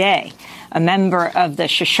Country Today, a member of the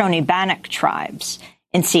Shoshone-Bannock tribes.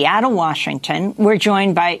 In Seattle, Washington, we're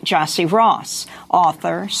joined by Josie Ross,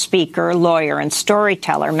 author, speaker, lawyer, and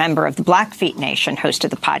storyteller, member of the Blackfeet Nation, host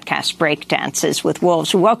of the podcast Breakdances with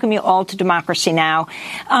Wolves. We welcome you all to Democracy Now!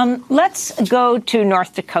 Let's go to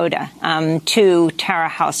North Dakota, to Tara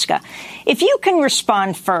Houska. If you can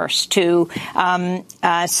respond first to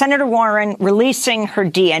Senator Warren releasing her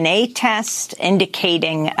DNA test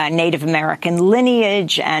indicating Native American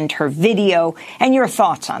lineage and her video, and your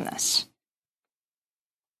thoughts on this.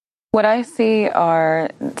 What I see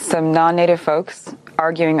are some non-Native folks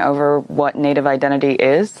arguing over what Native identity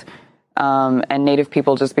is, and Native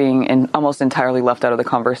people just being almost entirely left out of the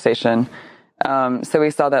conversation. So we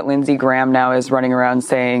saw that Lindsey Graham now is running around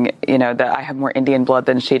saying, that I have more Indian blood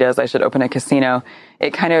than she does. I should open a casino.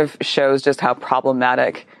 It kind of shows just how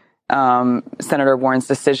problematic Senator Warren's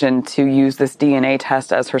decision to use this DNA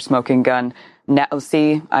test as her smoking gun. Now,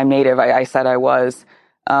 see, I'm Native. I said I was.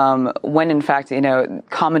 When in fact,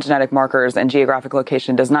 common genetic markers and geographic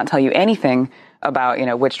location does not tell you anything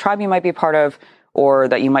about, which tribe you might be part of or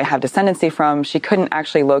that you might have descendancy from. She couldn't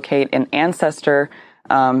actually locate an ancestor,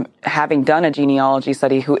 having done a genealogy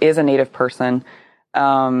study, who is a Native person.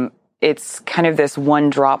 It's kind of this one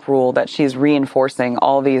drop rule that she's reinforcing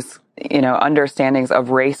all these, understandings of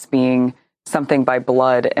race being something by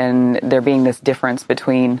blood and there being this difference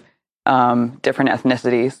between, different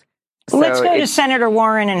ethnicities. Let's go to Senator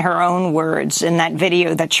Warren in her own words in that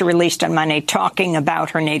video that she released on Monday talking about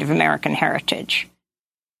her Native American heritage.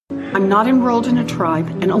 I'm not enrolled in a tribe,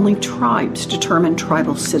 and only tribes determine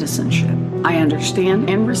tribal citizenship. I understand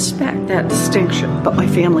and respect that distinction, but my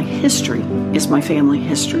family history is my family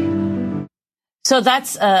history. So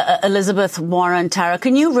that's Elizabeth Warren. Tara,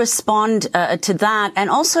 can you respond to that and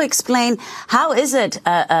also explain how is it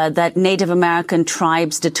that Native American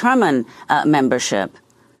tribes determine membership?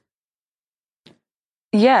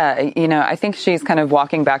 Yeah, I think she's kind of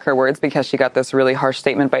walking back her words because she got this really harsh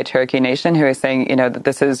statement by Cherokee Nation, who is saying, that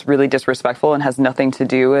this is really disrespectful and has nothing to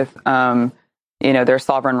do with, their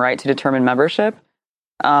sovereign right to determine membership.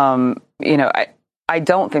 I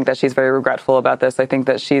don't think that she's very regretful about this. I think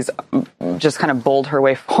that she's just kind of bowled her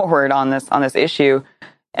way forward on this issue.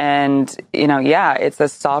 And, it's a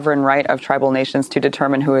sovereign right of tribal nations to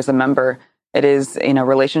determine who is a member. It is,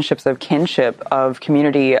 relationships of kinship, of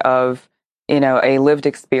community, of a lived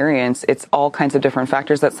experience. It's all kinds of different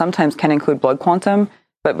factors that sometimes can include blood quantum,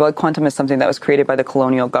 but blood quantum is something that was created by the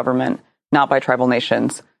colonial government, not by tribal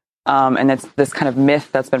nations. And it's this kind of myth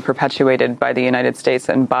that's been perpetuated by the United States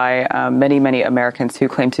and by many, many Americans who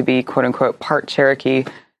claim to be, quote unquote, part Cherokee,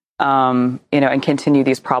 and continue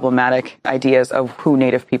these problematic ideas of who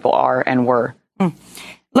Native people are and were.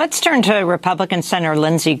 Let's turn to Republican Senator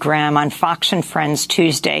Lindsey Graham on Fox and Friends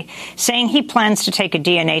Tuesday, saying he plans to take a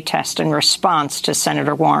DNA test in response to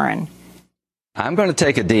Senator Warren. I'm going to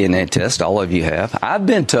take a DNA test. All of you have. I've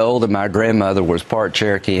been told that my grandmother was part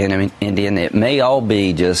Cherokee and Indian. It may all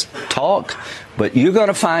be just talk, but you're going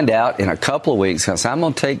to find out in a couple of weeks because I'm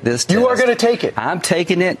going to take this test. You are going to take it. I'm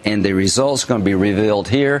taking it, and the results are going to be revealed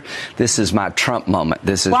here. This is my Trump moment.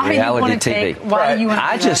 This is reality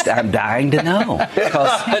TV. I'm dying to know.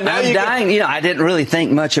 Because I'm dying. I didn't really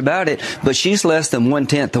think much about it, but she's less than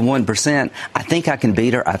 1/10 of 1%. I think I can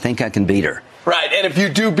beat her. Right, and if you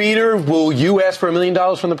do beat her, will you ask for $1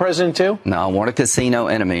 million from the president too? No, I want a casino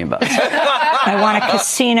and $1 million. I want a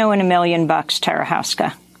casino and $1 million, Tara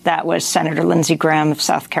Houska. That was Senator Lindsey Graham of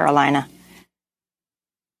South Carolina.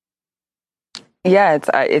 Yeah,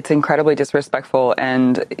 it's incredibly disrespectful,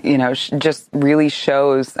 and just really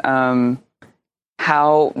shows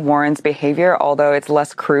how Warren's behavior, although it's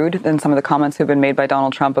less crude than some of the comments who've been made by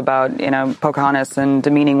Donald Trump about Pocahontas and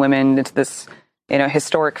demeaning women into this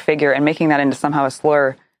historic figure and making that into somehow a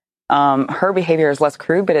slur. Her behavior is less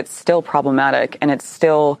crude, but it's still problematic, and it's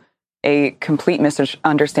still a complete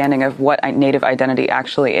misunderstanding of what Native identity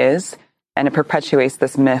actually is. And it perpetuates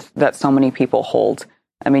this myth that so many people hold.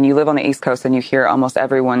 I mean, you live on the East Coast and you hear almost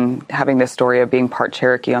everyone having this story of being part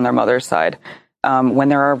Cherokee on their mother's side, when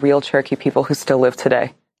there are real Cherokee people who still live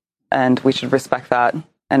today. And we should respect that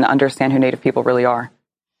and understand who Native people really are.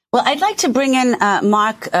 Well, I'd like to bring in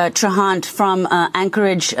Mark Trahant from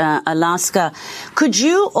Anchorage, Alaska. Could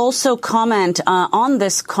you also comment on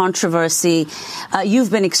this controversy?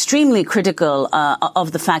 You've been extremely critical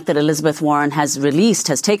of the fact that Elizabeth Warren has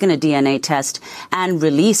taken a DNA test and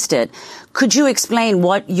released it. Could you explain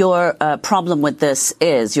what your problem with this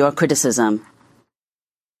is, your criticism?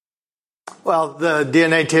 Well, the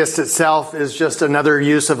DNA test itself is just another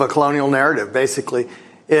use of a colonial narrative, basically.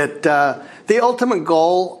 The ultimate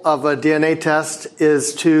goal of a DNA test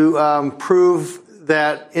is to prove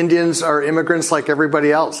that Indians are immigrants like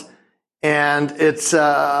everybody else. And it's,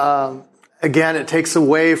 again, it takes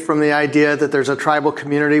away from the idea that there's a tribal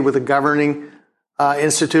community with a governing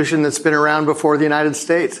institution that's been around before the United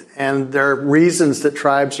States. And there are reasons that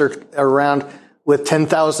tribes are around with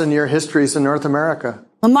 10,000-year histories in North America.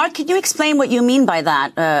 Well, Mark, can you explain what you mean by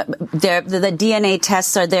that? The DNA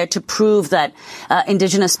tests are there to prove that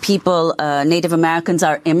Indigenous people, Native Americans,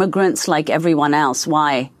 are immigrants like everyone else.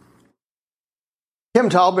 Why?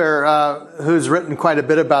 Kim Tallbear, who's written quite a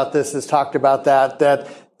bit about this, has talked about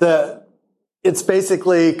that it's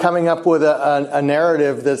basically coming up with a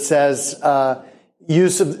narrative that says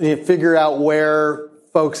figure out where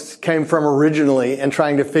folks came from originally and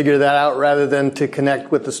trying to figure that out rather than to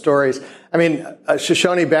connect with the stories. I mean,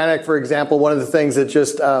 Shoshone Bannock, for example, one of the things that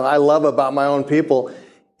just I love about my own people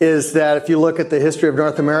is that if you look at the history of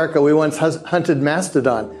North America, we once hunted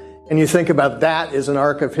mastodon. And you think about that as an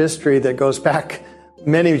arc of history that goes back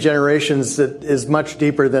many generations that is much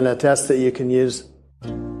deeper than a test that you can use.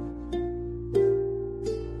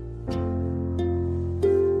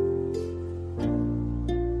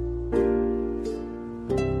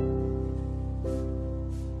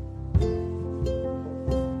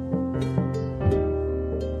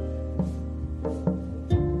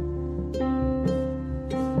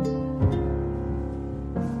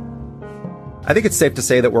 I think it's safe to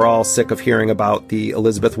say that we're all sick of hearing about the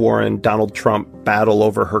Elizabeth Warren-Donald Trump battle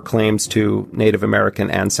over her claims to Native American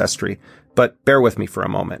ancestry. But bear with me for a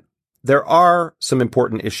moment. There are some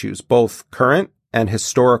important issues, both current and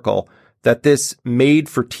historical, that this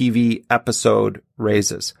made-for-TV episode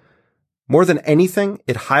raises. More than anything,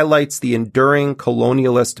 it highlights the enduring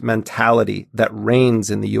colonialist mentality that reigns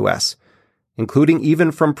in the U.S., including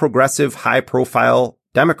even from progressive, high-profile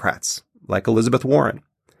Democrats like Elizabeth Warren.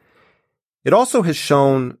 It also has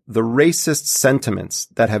shown the racist sentiments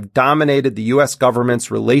that have dominated the U.S. government's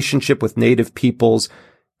relationship with Native peoples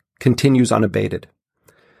continues unabated.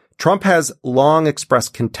 Trump has long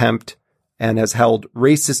expressed contempt and has held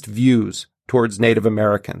racist views towards Native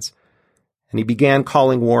Americans. And he began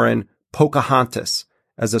calling Warren Pocahontas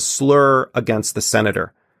as a slur against the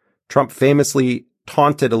senator. Trump famously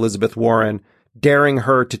taunted Elizabeth Warren, daring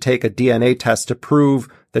her to take a DNA test to prove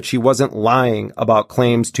that she wasn't lying about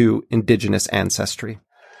claims to indigenous ancestry.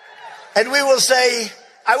 And we will say,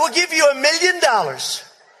 I will give you $1 million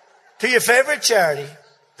to your favorite charity,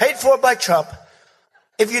 paid for by Trump,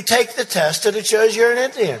 if you take the test and it shows you're an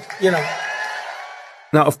Indian,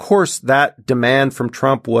 Now, of course, that demand from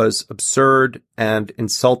Trump was absurd and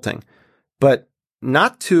insulting, but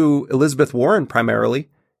not to Elizabeth Warren primarily.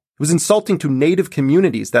 It was insulting to Native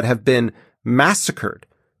communities that have been massacred,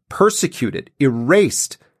 persecuted,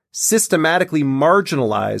 erased, systematically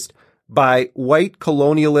marginalized by white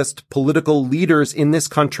colonialist political leaders in this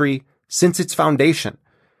country since its foundation.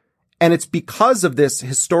 And it's because of this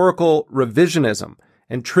historical revisionism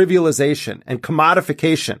and trivialization and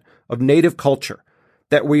commodification of Native culture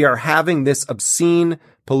that we are having this obscene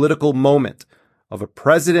political moment of a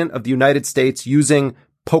president of the United States using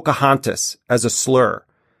Pocahontas as a slur.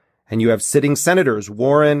 And you have sitting senators,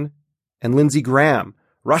 Warren and Lindsey Graham,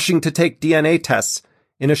 rushing to take DNA tests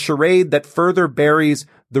in a charade that further buries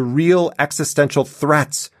the real existential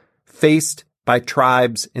threats faced by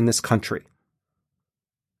tribes in this country.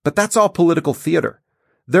 But that's all political theater.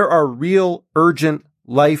 There are real, urgent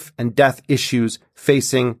life and death issues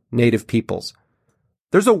facing Native peoples.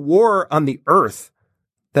 There's a war on the earth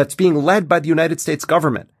that's being led by the United States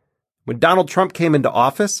government. When Donald Trump came into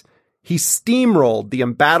office, he steamrolled the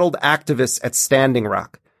embattled activists at Standing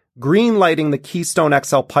Rock, greenlighting the Keystone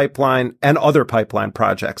XL pipeline and other pipeline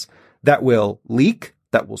projects that will leak,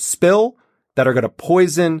 that will spill, that are going to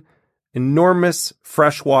poison enormous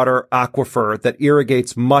freshwater aquifer that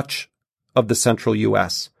irrigates much of the central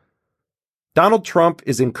U.S. Donald Trump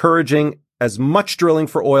is encouraging as much drilling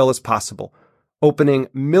for oil as possible, opening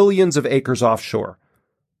millions of acres offshore.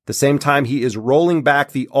 At the same time, he is rolling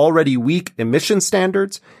back the already weak emission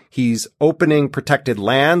standards. He's opening protected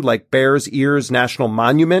land like Bears Ears National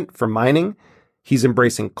Monument for mining. He's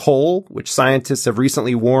embracing coal, which scientists have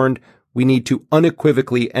recently warned we need to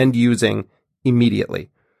unequivocally end using immediately.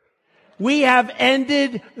 We have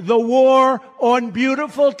ended the war on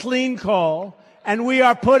beautiful clean coal, and we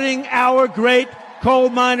are putting our great coal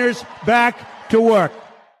miners back to work.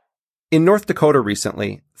 In North Dakota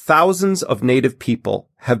recently, thousands of Native people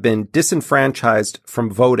have been disenfranchised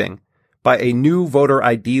from voting by a new voter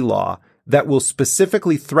ID law that will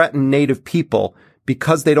specifically threaten Native people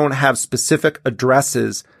because they don't have specific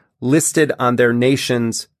addresses listed on their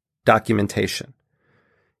nation's documentation.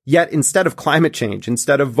 Yet instead of climate change,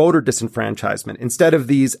 instead of voter disenfranchisement, instead of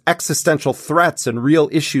these existential threats and real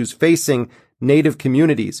issues facing Native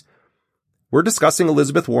communities, we're discussing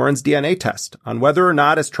Elizabeth Warren's DNA test on whether or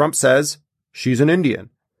not, as Trump says, she's an Indian.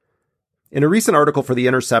 In a recent article for The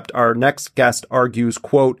Intercept, our next guest argues,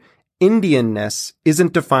 quote, Indianness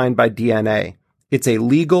isn't defined by DNA. It's a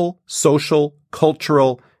legal, social,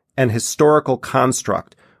 cultural, and historical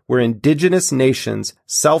construct where indigenous nations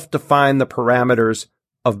self-define the parameters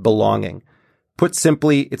of belonging. Put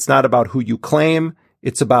simply, it's not about who you claim,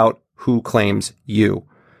 it's about who claims you.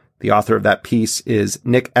 The author of that piece is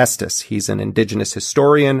Nick Estes. He's an indigenous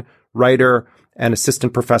historian, writer, and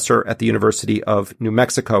assistant professor at the University of New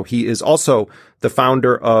Mexico. He is also the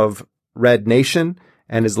founder of Red Nation,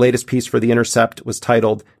 and his latest piece for The Intercept was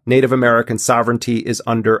titled Native American Sovereignty is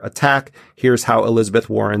Under Attack. Here's how Elizabeth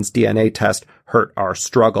Warren's DNA test hurt our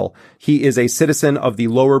struggle. He is a citizen of the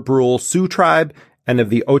Lower Brule Sioux tribe and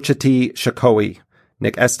of the Oceti Sakowin.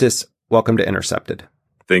 Nick Estes, welcome to Intercepted.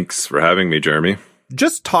 Thanks for having me, Jeremy.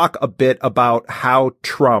 Just talk a bit about how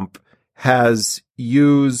Trump has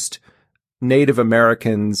used Native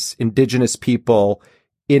Americans, indigenous people,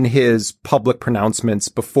 in his public pronouncements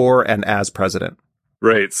before and as president.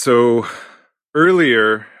 Right. So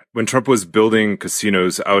earlier, when Trump was building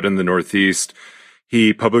casinos out in the Northeast,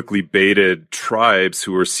 he publicly baited tribes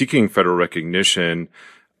who were seeking federal recognition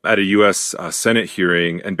at a U.S. Senate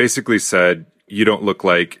hearing and basically said, you don't look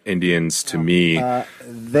like Indians to me.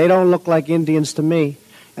 They don't look like Indians to me.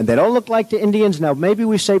 And they don't look like the Indians. Now, maybe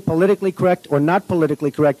we say politically correct or not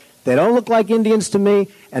politically correct. They don't look like Indians to me,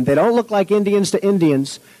 and they don't look like Indians to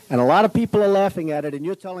Indians. And a lot of people are laughing at it, and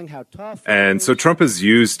you're telling how tough. And so Trump has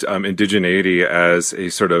used indigeneity as a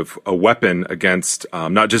sort of a weapon against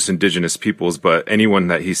not just indigenous peoples, but anyone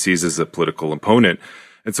that he sees as a political opponent.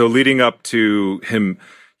 And so leading up to him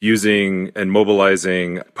using and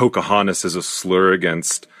mobilizing Pocahontas as a slur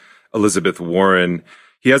against Elizabeth Warren,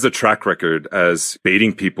 he has a track record as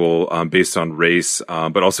baiting people based on race,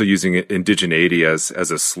 but also using indigeneity as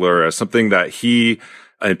a slur, as something that he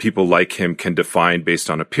and people like him can define based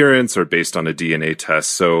on appearance or based on a DNA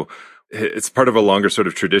test. So it's part of a longer sort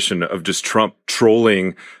of tradition of just Trump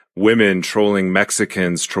trolling women, trolling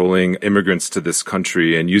Mexicans, trolling immigrants to this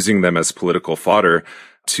country and using them as political fodder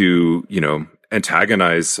to,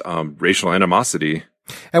 antagonize racial animosity.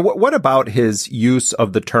 And what about his use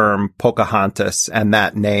of the term Pocahontas and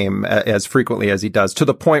that name as frequently as he does, to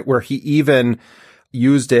the point where he even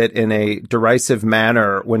used it in a derisive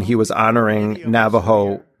manner when he was honoring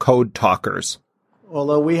Navajo code talkers?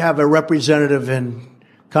 Although we have a representative in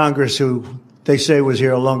Congress who they say was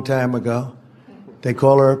here a long time ago. They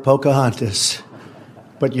call her Pocahontas.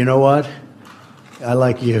 But you know what? I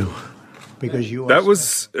like you because you are. That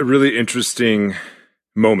was a really interesting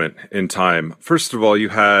moment in time. First of all, you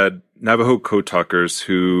had Navajo code talkers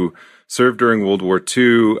who served during World War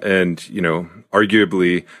II and,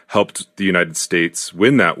 arguably helped the United States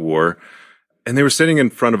win that war. And they were sitting in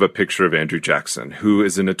front of a picture of Andrew Jackson, who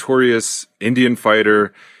is a notorious Indian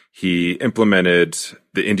fighter. He implemented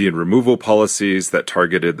the Indian removal policies that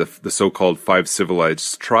targeted the so-called 5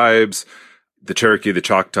 civilized tribes, the Cherokee, the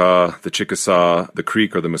Choctaw, the Chickasaw, the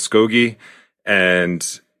Creek, or the Muskogee.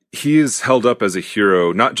 And he is held up as a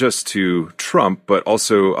hero, not just to Trump, but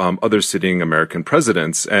also other sitting American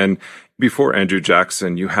presidents. And before Andrew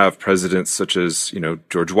Jackson, you have presidents such as,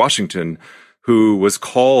 George Washington, who was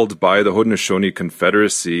called by the Haudenosaunee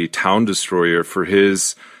Confederacy town destroyer for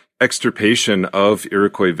his extirpation of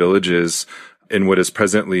Iroquois villages in what is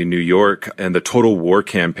presently New York and the total war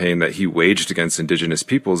campaign that he waged against indigenous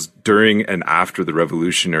peoples during and after the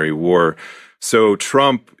Revolutionary War. So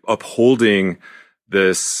Trump upholding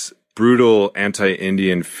this brutal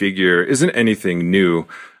anti-Indian figure isn't anything new.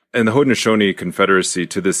 And the Haudenosaunee Confederacy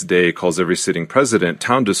to this day calls every sitting president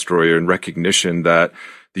town destroyer in recognition that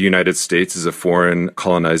the United States is a foreign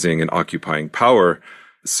colonizing and occupying power.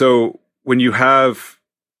 So when you have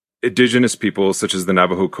indigenous people such as the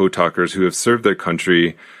Navajo Code Talkers who have served their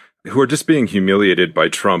country, who are just being humiliated by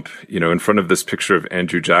Trump, in front of this picture of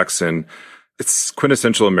Andrew Jackson, it's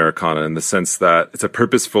quintessential Americana in the sense that it's a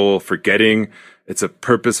purposeful forgetting. It's a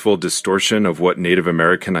purposeful distortion of what Native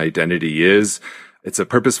American identity is. It's a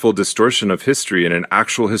purposeful distortion of history and an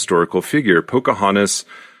actual historical figure. Pocahontas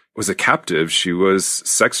was a captive. She was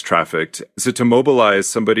sex trafficked. So to mobilize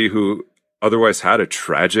somebody who otherwise had a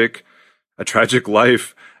tragic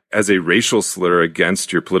life as a racial slur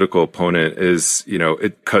against your political opponent is,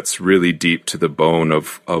 it cuts really deep to the bone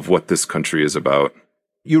of what this country is about.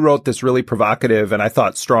 You wrote this really provocative and I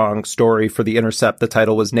thought strong story for The Intercept. The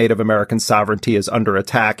title was Native American Sovereignty is Under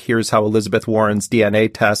Attack. Here's how Elizabeth Warren's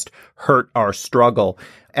DNA test hurt our struggle.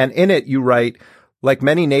 And in it, you write, like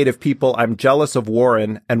many Native people, I'm jealous of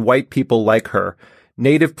Warren and white people like her.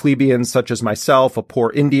 Native plebeians such as myself, a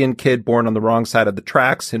poor Indian kid born on the wrong side of the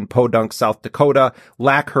tracks in Podunk, South Dakota,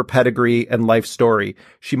 lack her pedigree and life story.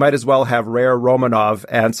 She might as well have rare Romanov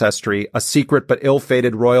ancestry, a secret but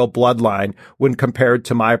ill-fated royal bloodline when compared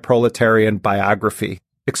to my proletarian biography.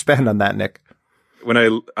 Expand on that, Nick.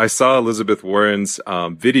 When I saw Elizabeth Warren's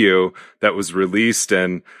video that was released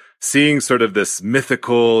and seeing sort of this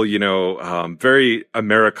mythical, very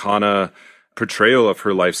Americana portrayal of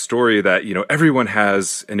her life story that, everyone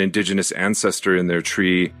has an indigenous ancestor in their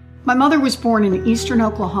tree. My mother was born in eastern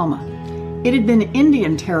Oklahoma. It had been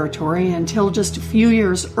Indian territory until just a few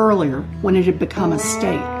years earlier when it had become a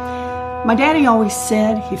state. My daddy always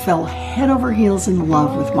said he fell head over heels in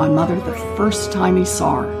love with my mother the first time he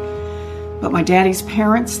saw her. But my daddy's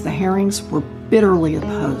parents, the Herrings, were bitterly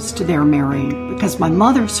opposed to their marrying because my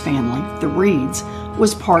mother's family, the Reeds,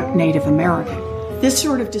 was part Native American. This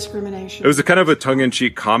sort of discrimination. It was a kind of a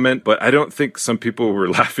tongue-in-cheek comment, but I don't think some people were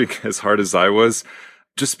laughing as hard as I was,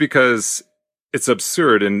 just because it's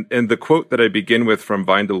absurd. And the quote that I begin with from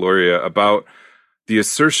Vine Deloria about the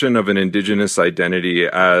assertion of an indigenous identity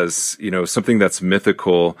as, something that's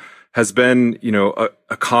mythical has been,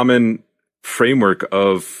 a common framework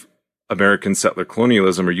of American settler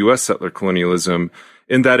colonialism or U.S. settler colonialism,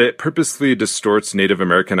 in that it purposely distorts Native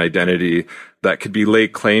American identity that could be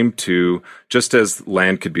laid claim to, just as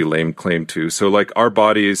land could be laid claim to. So like our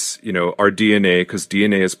bodies, our DNA, because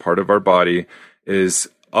DNA is part of our body, is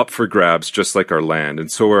up for grabs, just like our land.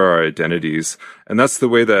 And so are our identities. And that's the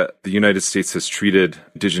way that the United States has treated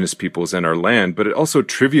indigenous peoples and our land. But it also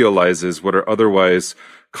trivializes what are otherwise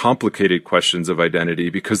complicated questions of identity,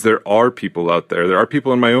 because there are people out there. There are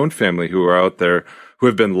people in my own family who are out there who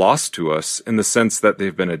have been lost to us in the sense that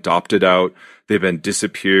they've been adopted out, they've been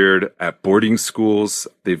disappeared at boarding schools,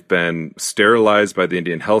 they've been sterilized by the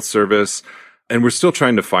Indian Health Service, and we're still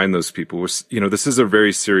trying to find those people. This is a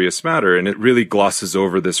very serious matter, and it really glosses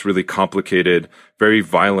over this really complicated, very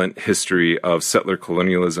violent history of settler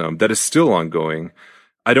colonialism that is still ongoing.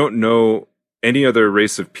 I don't know any other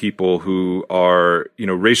race of people who are,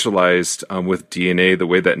 racialized with DNA the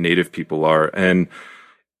way that Native people are. And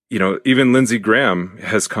even Lindsey Graham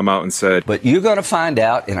has come out and said, but you're going to find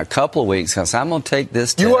out in a couple of weeks, because I'm going to take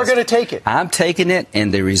this test. You are going to take it. I'm taking it,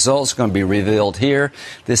 and the results are going to be revealed here.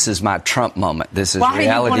 This is my Trump moment. This is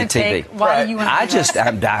reality TV. Why do you want to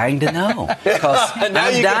I'm dying to know. Because I'm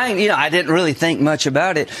dying. I didn't really think much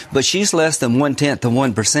about it, but she's less than 1/10 of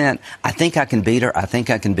 1%. I think I can beat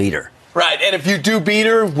her. Right, and if you do beat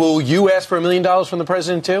her, will you ask for $1 million from the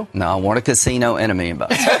president too? No, I want a casino and a $1 million.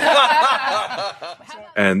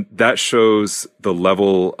 And that shows the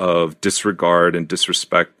level of disregard and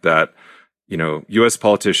disrespect that, U.S.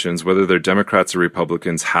 politicians, whether they're Democrats or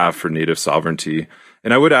Republicans, have for Native sovereignty.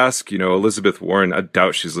 And I would ask, Elizabeth Warren, I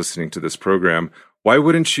doubt she's listening to this program, why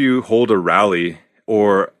wouldn't you hold a rally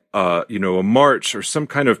or a march or some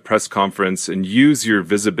kind of press conference and use your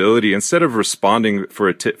visibility instead of responding for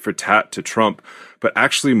a tit for tat to Trump, but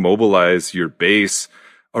actually mobilize your base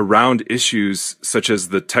around issues such as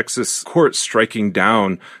the Texas court striking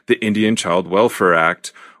down the Indian Child Welfare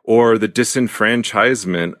Act or the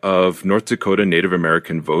disenfranchisement of North Dakota Native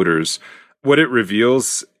American voters. What it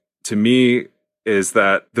reveals to me is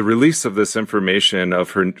that the release of this information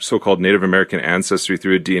of her so-called Native American ancestry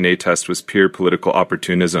through a DNA test was pure political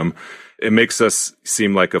opportunism. It makes us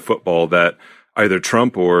seem like a football that either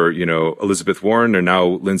Trump or, Elizabeth Warren or now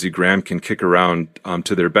Lindsey Graham can kick around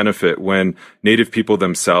to their benefit when Native people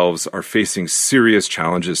themselves are facing serious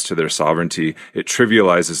challenges to their sovereignty. It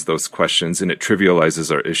trivializes those questions and it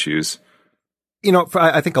trivializes our issues.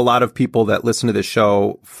 I think a lot of people that listen to this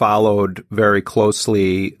show followed very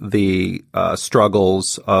closely the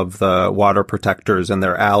struggles of the water protectors and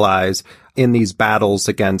their allies in these battles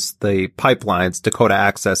against the pipelines, Dakota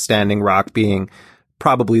Access, Standing Rock being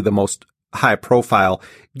probably the most high profile.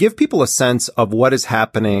 Give people a sense of what is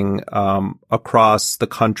happening across the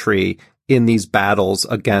country in these battles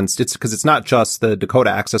against because it's not just the Dakota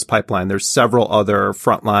Access Pipeline. There's several other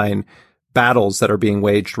frontline battles that are being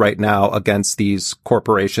waged right now against these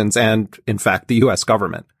corporations and, in fact, the U.S.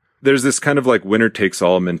 government. There's this kind of like winner takes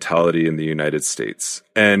all mentality in the United States.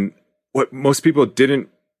 And what most people didn't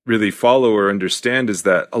really follow or understand is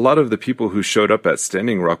that a lot of the people who showed up at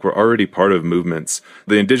Standing Rock were already part of movements.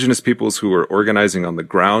 The indigenous peoples who were organizing on the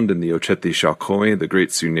ground in the Oceti-Sakowin, the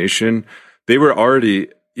Great Sioux Nation, they were already,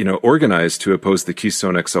 organized to oppose the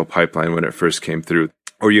Keystone XL pipeline when it first came through.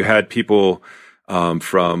 Or you had people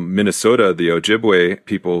from Minnesota, the Ojibwe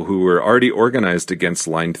people who were already organized against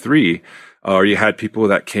Line 3. Or you had people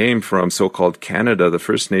that came from so-called Canada, the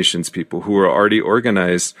First Nations people, who were already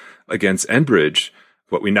organized against Enbridge,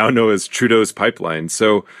 what we now know as Trudeau's pipeline.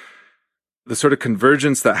 So the sort of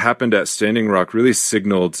convergence that happened at Standing Rock really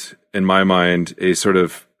signaled, in my mind, a sort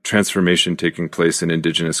of transformation taking place in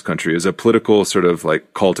Indigenous country as a political sort of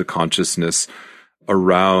like call to consciousness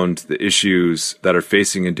around the issues that are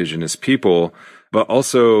facing Indigenous people, but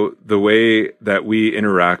also the way that we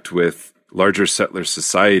interact with larger settler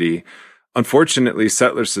society. Unfortunately,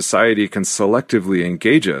 settler society can selectively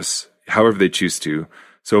engage us however they choose to.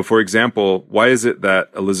 So, for example, why is it that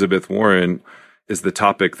Elizabeth Warren is the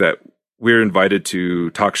topic that we're invited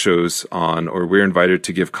to talk shows on, or we're invited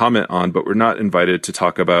to give comment on, but we're not invited to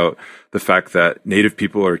talk about the fact that Native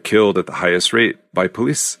people are killed at the highest rate by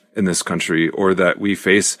police in this country, or that we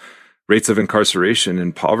face rates of incarceration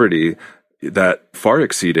and poverty that far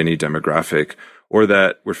exceed any demographic, or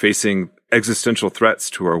that we're facing existential threats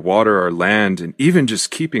to our water, our land, and even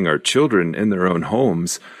just keeping our children in their own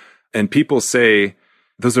homes. And people say,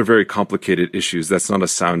 those are very complicated issues. That's not a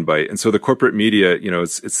soundbite. And so the corporate media,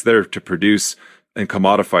 it's there to produce and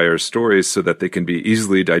commodify our stories so that they can be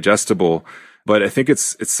easily digestible. But I think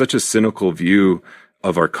it's such a cynical view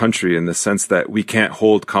of our country in the sense that we can't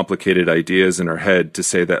hold complicated ideas in our head to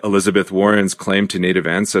say that Elizabeth Warren's claim to Native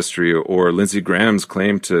ancestry or Lindsey Graham's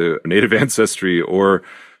claim to Native ancestry or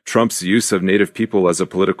Trump's use of Native people as a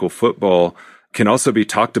political football can also be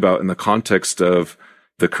talked about in the context of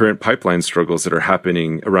the current pipeline struggles that are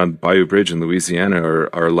happening around Bayou Bridge in Louisiana,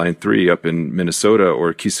 or Line 3 up in Minnesota,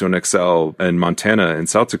 or Keystone XL in Montana and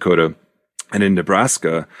South Dakota and in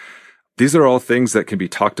Nebraska. These are all things that can be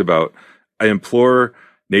talked about. I implore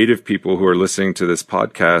Native people who are listening to this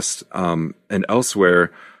podcast and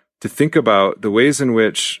elsewhere to think about the ways in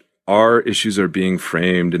which our issues are being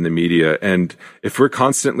framed in the media. And if we're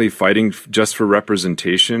constantly fighting just for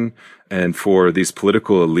representation and for these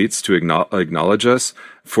political elites to acknowledge us,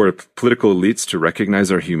 for political elites to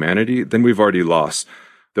recognize our humanity, then we've already lost.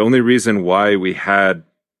 The only reason why we had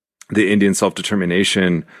the Indian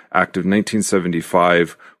Self-Determination Act of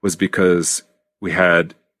 1975 was because we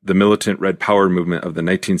had the militant Red Power movement of the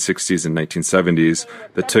 1960s and 1970s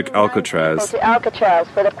that took Alcatraz. To Alcatraz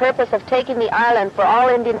for the purpose of taking the island for all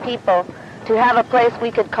Indian people to have a place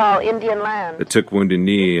we could call Indian land. It took Wounded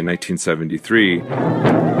Knee in 1973.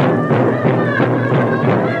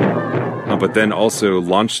 But then also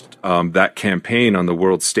launched that campaign on the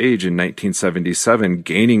world stage in 1977,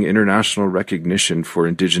 gaining international recognition for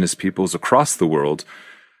Indigenous peoples across the world.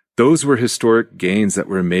 Those were historic gains that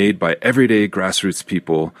were made by everyday grassroots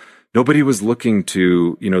people. Nobody was looking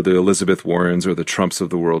to, the Elizabeth Warrens or the Trumps of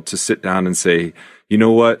the world to sit down and say, you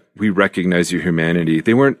know what, we recognize your humanity.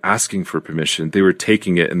 They weren't asking for permission. They were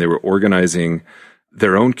taking it and they were organizing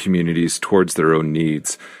their own communities towards their own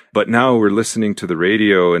needs. But now we're listening to the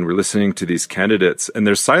radio and we're listening to these candidates, and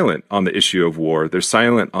they're silent on the issue of war. They're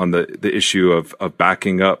silent on the issue of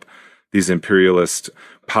backing up these imperialist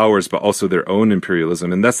powers, but also their own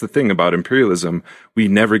imperialism. And that's the thing about imperialism. We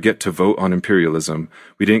never get to vote on imperialism.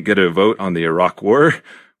 We didn't get a vote on the Iraq War,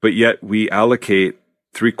 but yet we allocate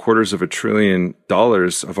 $750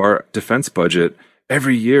 billion of our defense budget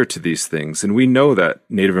every year to these things. And we know that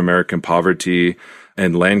Native American poverty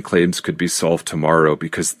and land claims could be solved tomorrow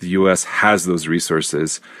because the U.S. has those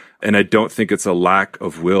resources. And I don't think it's a lack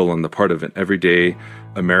of will on the part of an everyday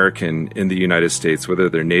American in the United States, whether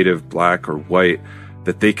they're Native, Black, or white,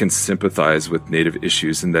 that they can sympathize with Native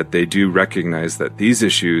issues and that they do recognize that these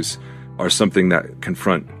issues are something that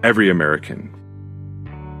confront every American.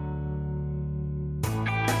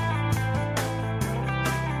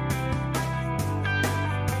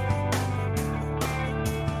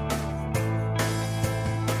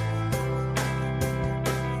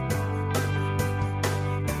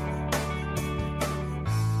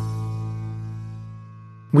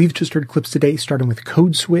 We've just heard clips today starting with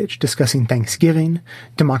Code Switch discussing Thanksgiving.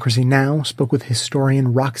 Democracy Now! Spoke with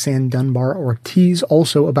historian Roxanne Dunbar Ortiz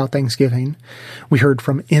also about Thanksgiving. We heard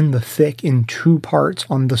from In the Thick in 2 parts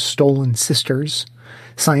on the Stolen Sisters.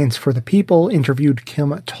 Science for the People interviewed Kim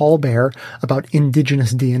Tallbear about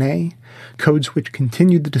indigenous DNA. Code Switch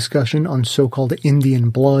continued the discussion on so-called Indian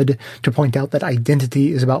blood to point out that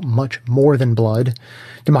identity is about much more than blood.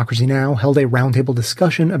 Democracy Now! Held a roundtable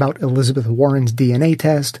discussion about Elizabeth Warren's DNA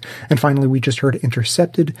test. And finally, we just heard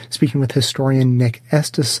Intercepted speaking with historian Nick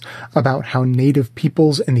Estes about how Native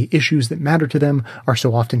peoples and the issues that matter to them are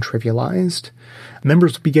so often trivialized.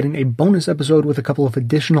 Members will be getting a bonus episode with a couple of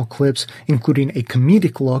additional clips, including a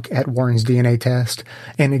comedic look at Warren's DNA test,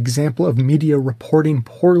 an example of media reporting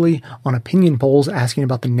poorly on opinion polls asking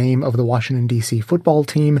about the name of the Washington, D.C. football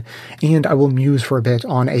team, and I will muse for a bit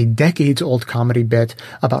on a decades-old comedy bit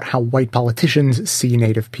about how white politicians see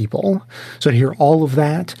Native people. So to hear all of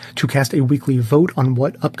that, to cast a weekly vote on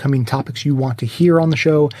what upcoming topics you want to hear on the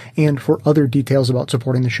show, and for other details about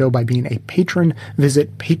supporting the show by being a patron,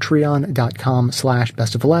 visit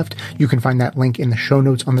patreon.com/bestoftheleft. You can find that link in the show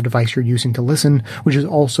notes on the device you're using to listen, which is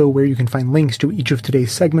also where you can find links to each of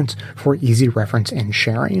today's segments for easy reference and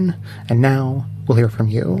sharing. And now, we'll hear from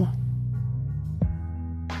you.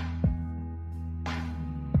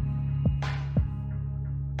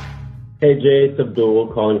 Hey Jay, it's Abdul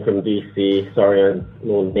calling from DC. Sorry, I'm a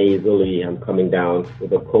little nasally. I'm coming down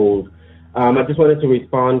with a cold. I just wanted to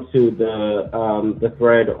respond to the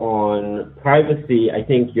thread on privacy. I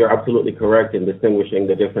think you're absolutely correct in distinguishing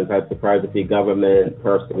the different types of privacy: government,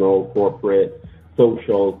 personal, corporate,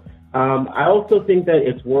 social. I also think that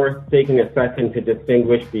it's worth taking a second to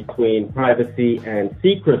distinguish between privacy and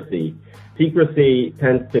secrecy. Secrecy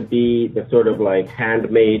tends to be the sort of like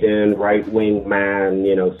handmaiden, right-wing man,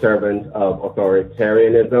 servant of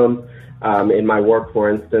authoritarianism. In my work, for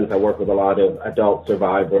instance, I work with a lot of adult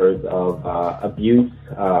survivors of abuse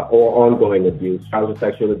or ongoing abuse, childhood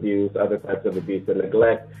sexual abuse, other types of abuse and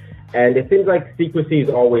neglect. And it seems like secrecy is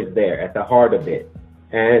always there at the heart of it.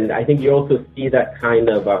 And I think you also see that kind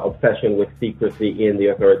of obsession with secrecy in the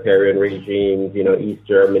authoritarian regimes, East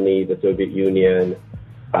Germany, the Soviet Union,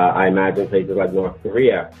 I imagine places like North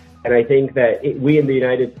Korea. And I think that we in the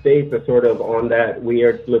United States are sort of on that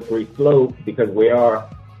weird slippery slope because we are,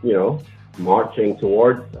 marching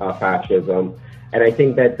towards fascism. And I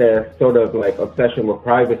think that the sort of like obsession with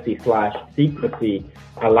privacy / secrecy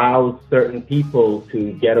allows certain people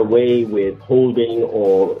to get away with holding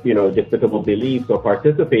or, despicable beliefs or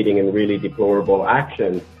participating in really deplorable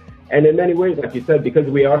actions. And in many ways, like you said, because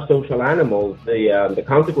we are social animals, the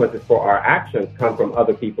consequences for our actions come from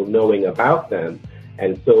other people knowing about them.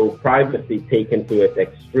 And so privacy taken to its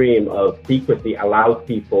extreme of secrecy allows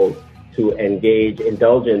people to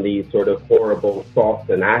indulge in these sort of horrible thoughts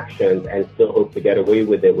and actions and still hope to get away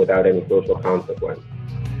with it without any social consequence.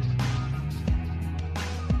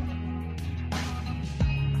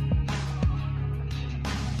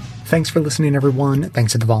 Thanks for listening, everyone.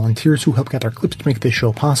 Thanks to the volunteers who helped gather clips to make this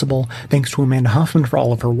show possible. Thanks to Amanda Hoffman for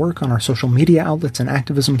all of her work on our social media outlets and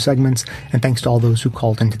activism segments. And thanks to all those who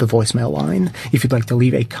called into the voicemail line. If you'd like to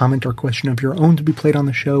leave a comment or question of your own to be played on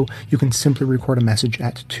the show, you can simply record a message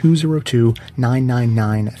at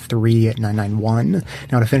 202-999-3991.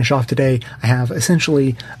 Now, to finish off today, I have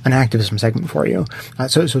essentially an activism segment for you.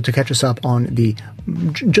 So to catch us up on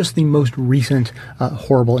just the most recent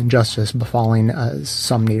horrible injustice befalling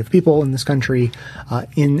some Native people in this country,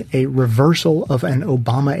 in a reversal of an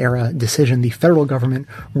Obama-era decision, the federal government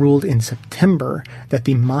ruled in September that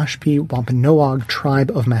the Mashpee Wampanoag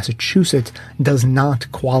tribe of Massachusetts does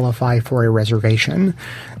not qualify for a reservation.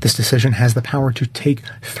 This decision has the power to take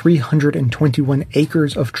 321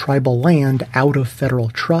 acres of tribal land out of federal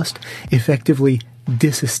trust, effectively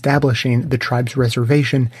disestablishing the tribe's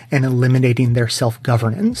reservation and eliminating their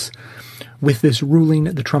self-governance. With this ruling,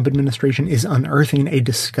 the Trump administration is unearthing a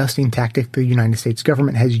disgusting tactic the United States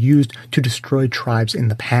government has used to destroy tribes in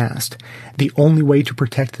the past. The only way to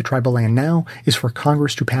protect the tribal land now is for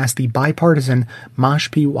Congress to pass the bipartisan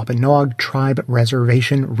Mashpee Wampanoag Tribe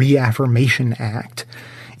Reservation Reaffirmation Act.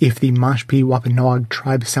 If the Mashpee Wampanoag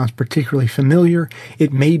tribe sounds particularly familiar,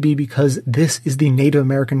 it may be because this is the Native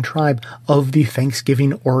American tribe of the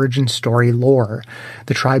Thanksgiving origin story lore.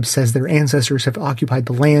 The tribe says their ancestors have occupied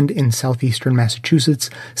the land in southeastern Massachusetts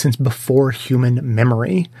since before human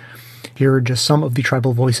memory. Here are just some of the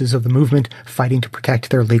tribal voices of the movement fighting to protect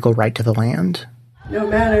their legal right to the land. No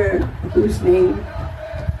matter whose name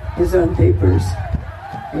is on papers,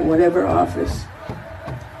 in whatever office,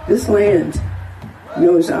 this land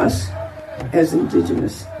knows us as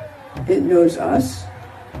Indigenous. It knows us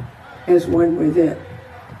as one with it.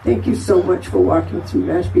 Thank you so much for walking through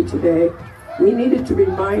Mashpee today. We needed to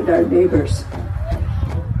remind our neighbors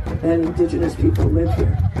that Indigenous people live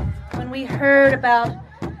here. When we heard about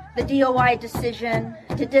the DOI decision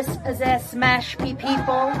to dispossess Mashpee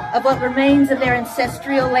people of what remains of their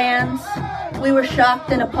ancestral lands, we were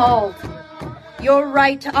shocked and appalled. Your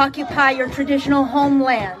right to occupy your traditional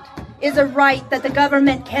homeland is a right that the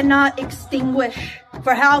government cannot extinguish.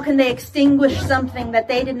 For how can they extinguish something that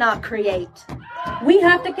they did not create? We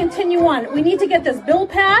have to continue on. We need to get this bill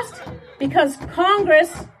passed because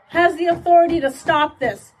Congress has the authority to stop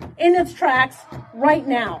this in its tracks right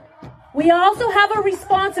now. We also have a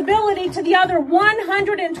responsibility to the other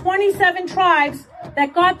 127 tribes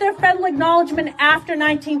that got their federal acknowledgement after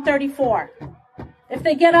 1934. If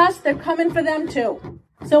they get us, they're coming for them too.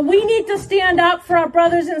 So we need to stand up for our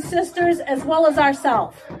brothers and sisters as well as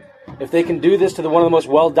ourselves. If they can do this to one of the most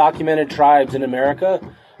well-documented tribes in America,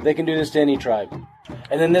 they can do this to any tribe.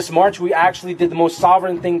 And in this march, we actually did the most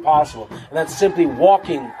sovereign thing possible, and that's simply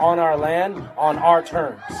walking on our land on our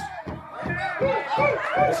terms.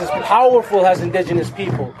 This is powerful as Indigenous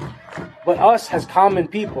people, but us as common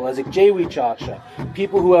people, as Ikjewichacha,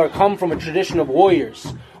 people who are come from a tradition of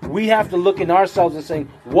warriors, we have to look in ourselves and saying,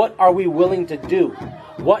 what are we willing to do?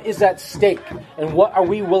 What is at stake, and what are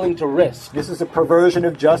we willing to risk? This is a perversion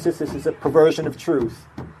of justice. This is a perversion of truth.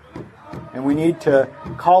 And we need to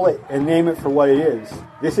call it and name it for what it is.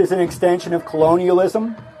 This is an extension of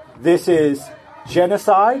colonialism. This is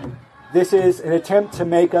genocide. This is an attempt to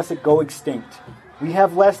make us go extinct. We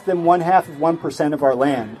have less than 0.5% of our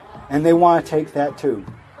land, and they want to take that too.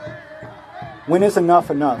 When is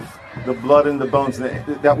enough enough? The blood and the bones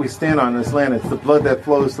that we stand on this land, it's the blood that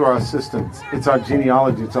flows through our systems. It's our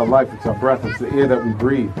genealogy, it's our life, it's our breath, it's the air that we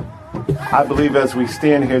breathe. I believe as we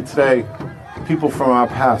stand here today, people from our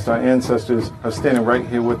past, our ancestors, are standing right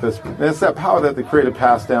here with us. And it's that power that the Creator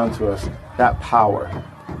passed down to us, that power,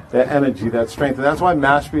 that energy, that strength. And that's why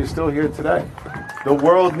Mashpee is still here today. The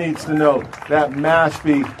world needs to know that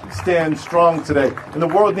Mashpee stands strong today. And the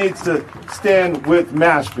world needs to stand with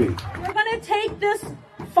Mashpee. We're going to take this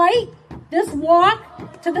fight, this walk,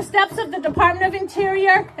 to the steps of the Department of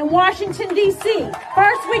Interior in Washington, D.C.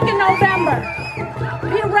 First week in November.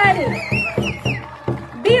 Be ready.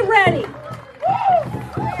 Be ready.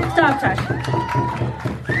 Stop touching.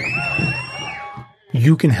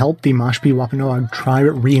 You can help the Mashpee Wampanoag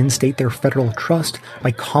tribe reinstate their federal trust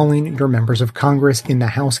by calling your members of Congress in the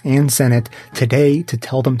House and Senate today to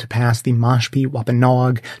tell them to pass the Mashpee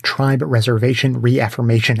Wampanoag Tribe Reservation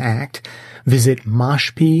Reaffirmation Act. Visit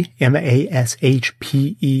Mashpee, M-A-S-H-P-E-E,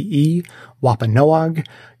 Wampanoag,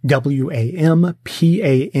 W-A-M-P-A-N-O-A-G,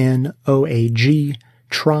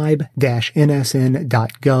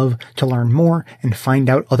 tribe-nsn.gov to learn more and find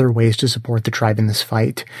out other ways to support the tribe in this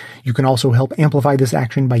fight. You can also help amplify this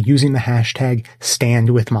action by using the hashtag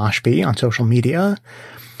 #StandWithMashpee on social media.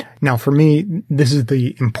 Now, for me, this is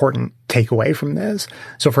the important takeaway from this.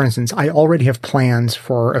 So, for instance, I already have plans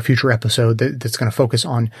for a future episode that's going to focus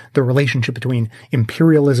on the relationship between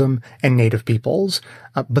imperialism and Native peoples.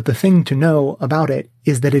 But the thing to know about it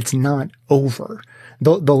is that it's not over.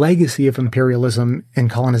 The legacy of imperialism and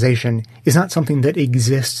colonization is not something that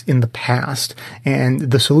exists in the past, and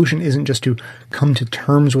the solution isn't just to come to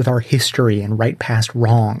terms with our history and right past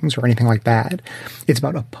wrongs or anything like that. It's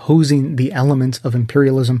about opposing the elements of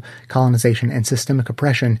imperialism, colonization, and systemic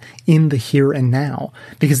oppression in the here and now,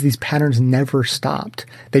 because these patterns never stopped.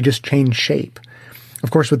 They just changed shape. Of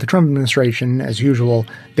course, with the Trump administration, as usual,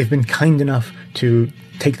 they've been kind enough to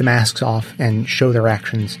take the masks off and show their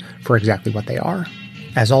actions for exactly what they are.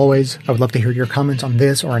 As always, I would love to hear your comments on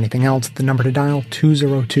this or anything else. The number to dial,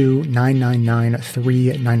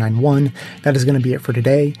 202-999-3991. That is going to be it for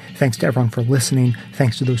today. Thanks to everyone for listening.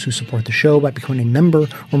 Thanks to those who support the show by becoming a member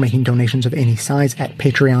or making donations of any size at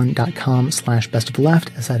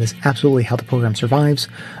patreon.com/bestoftheleft, as that is absolutely how the program survives.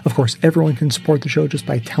 Of course, everyone can support the show just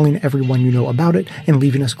by telling everyone you know about it and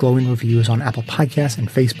leaving us glowing reviews on Apple Podcasts and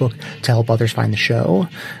Facebook to help others find the show.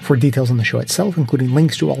 For details on the show itself, including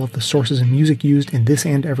links to all of the sources and music used in this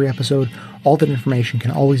and every episode, all that information can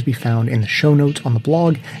always be found in the show notes on the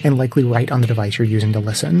blog and likely right on the device you're using to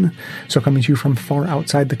listen. So coming to you from far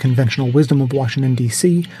outside the conventional wisdom of Washington,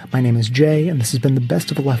 D.C., my name is Jay, and this has been the Best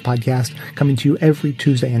of the Left podcast, coming to you every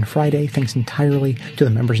Tuesday and Friday, thanks entirely to the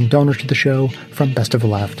members and donors to the show from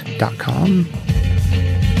bestoftheleft.com.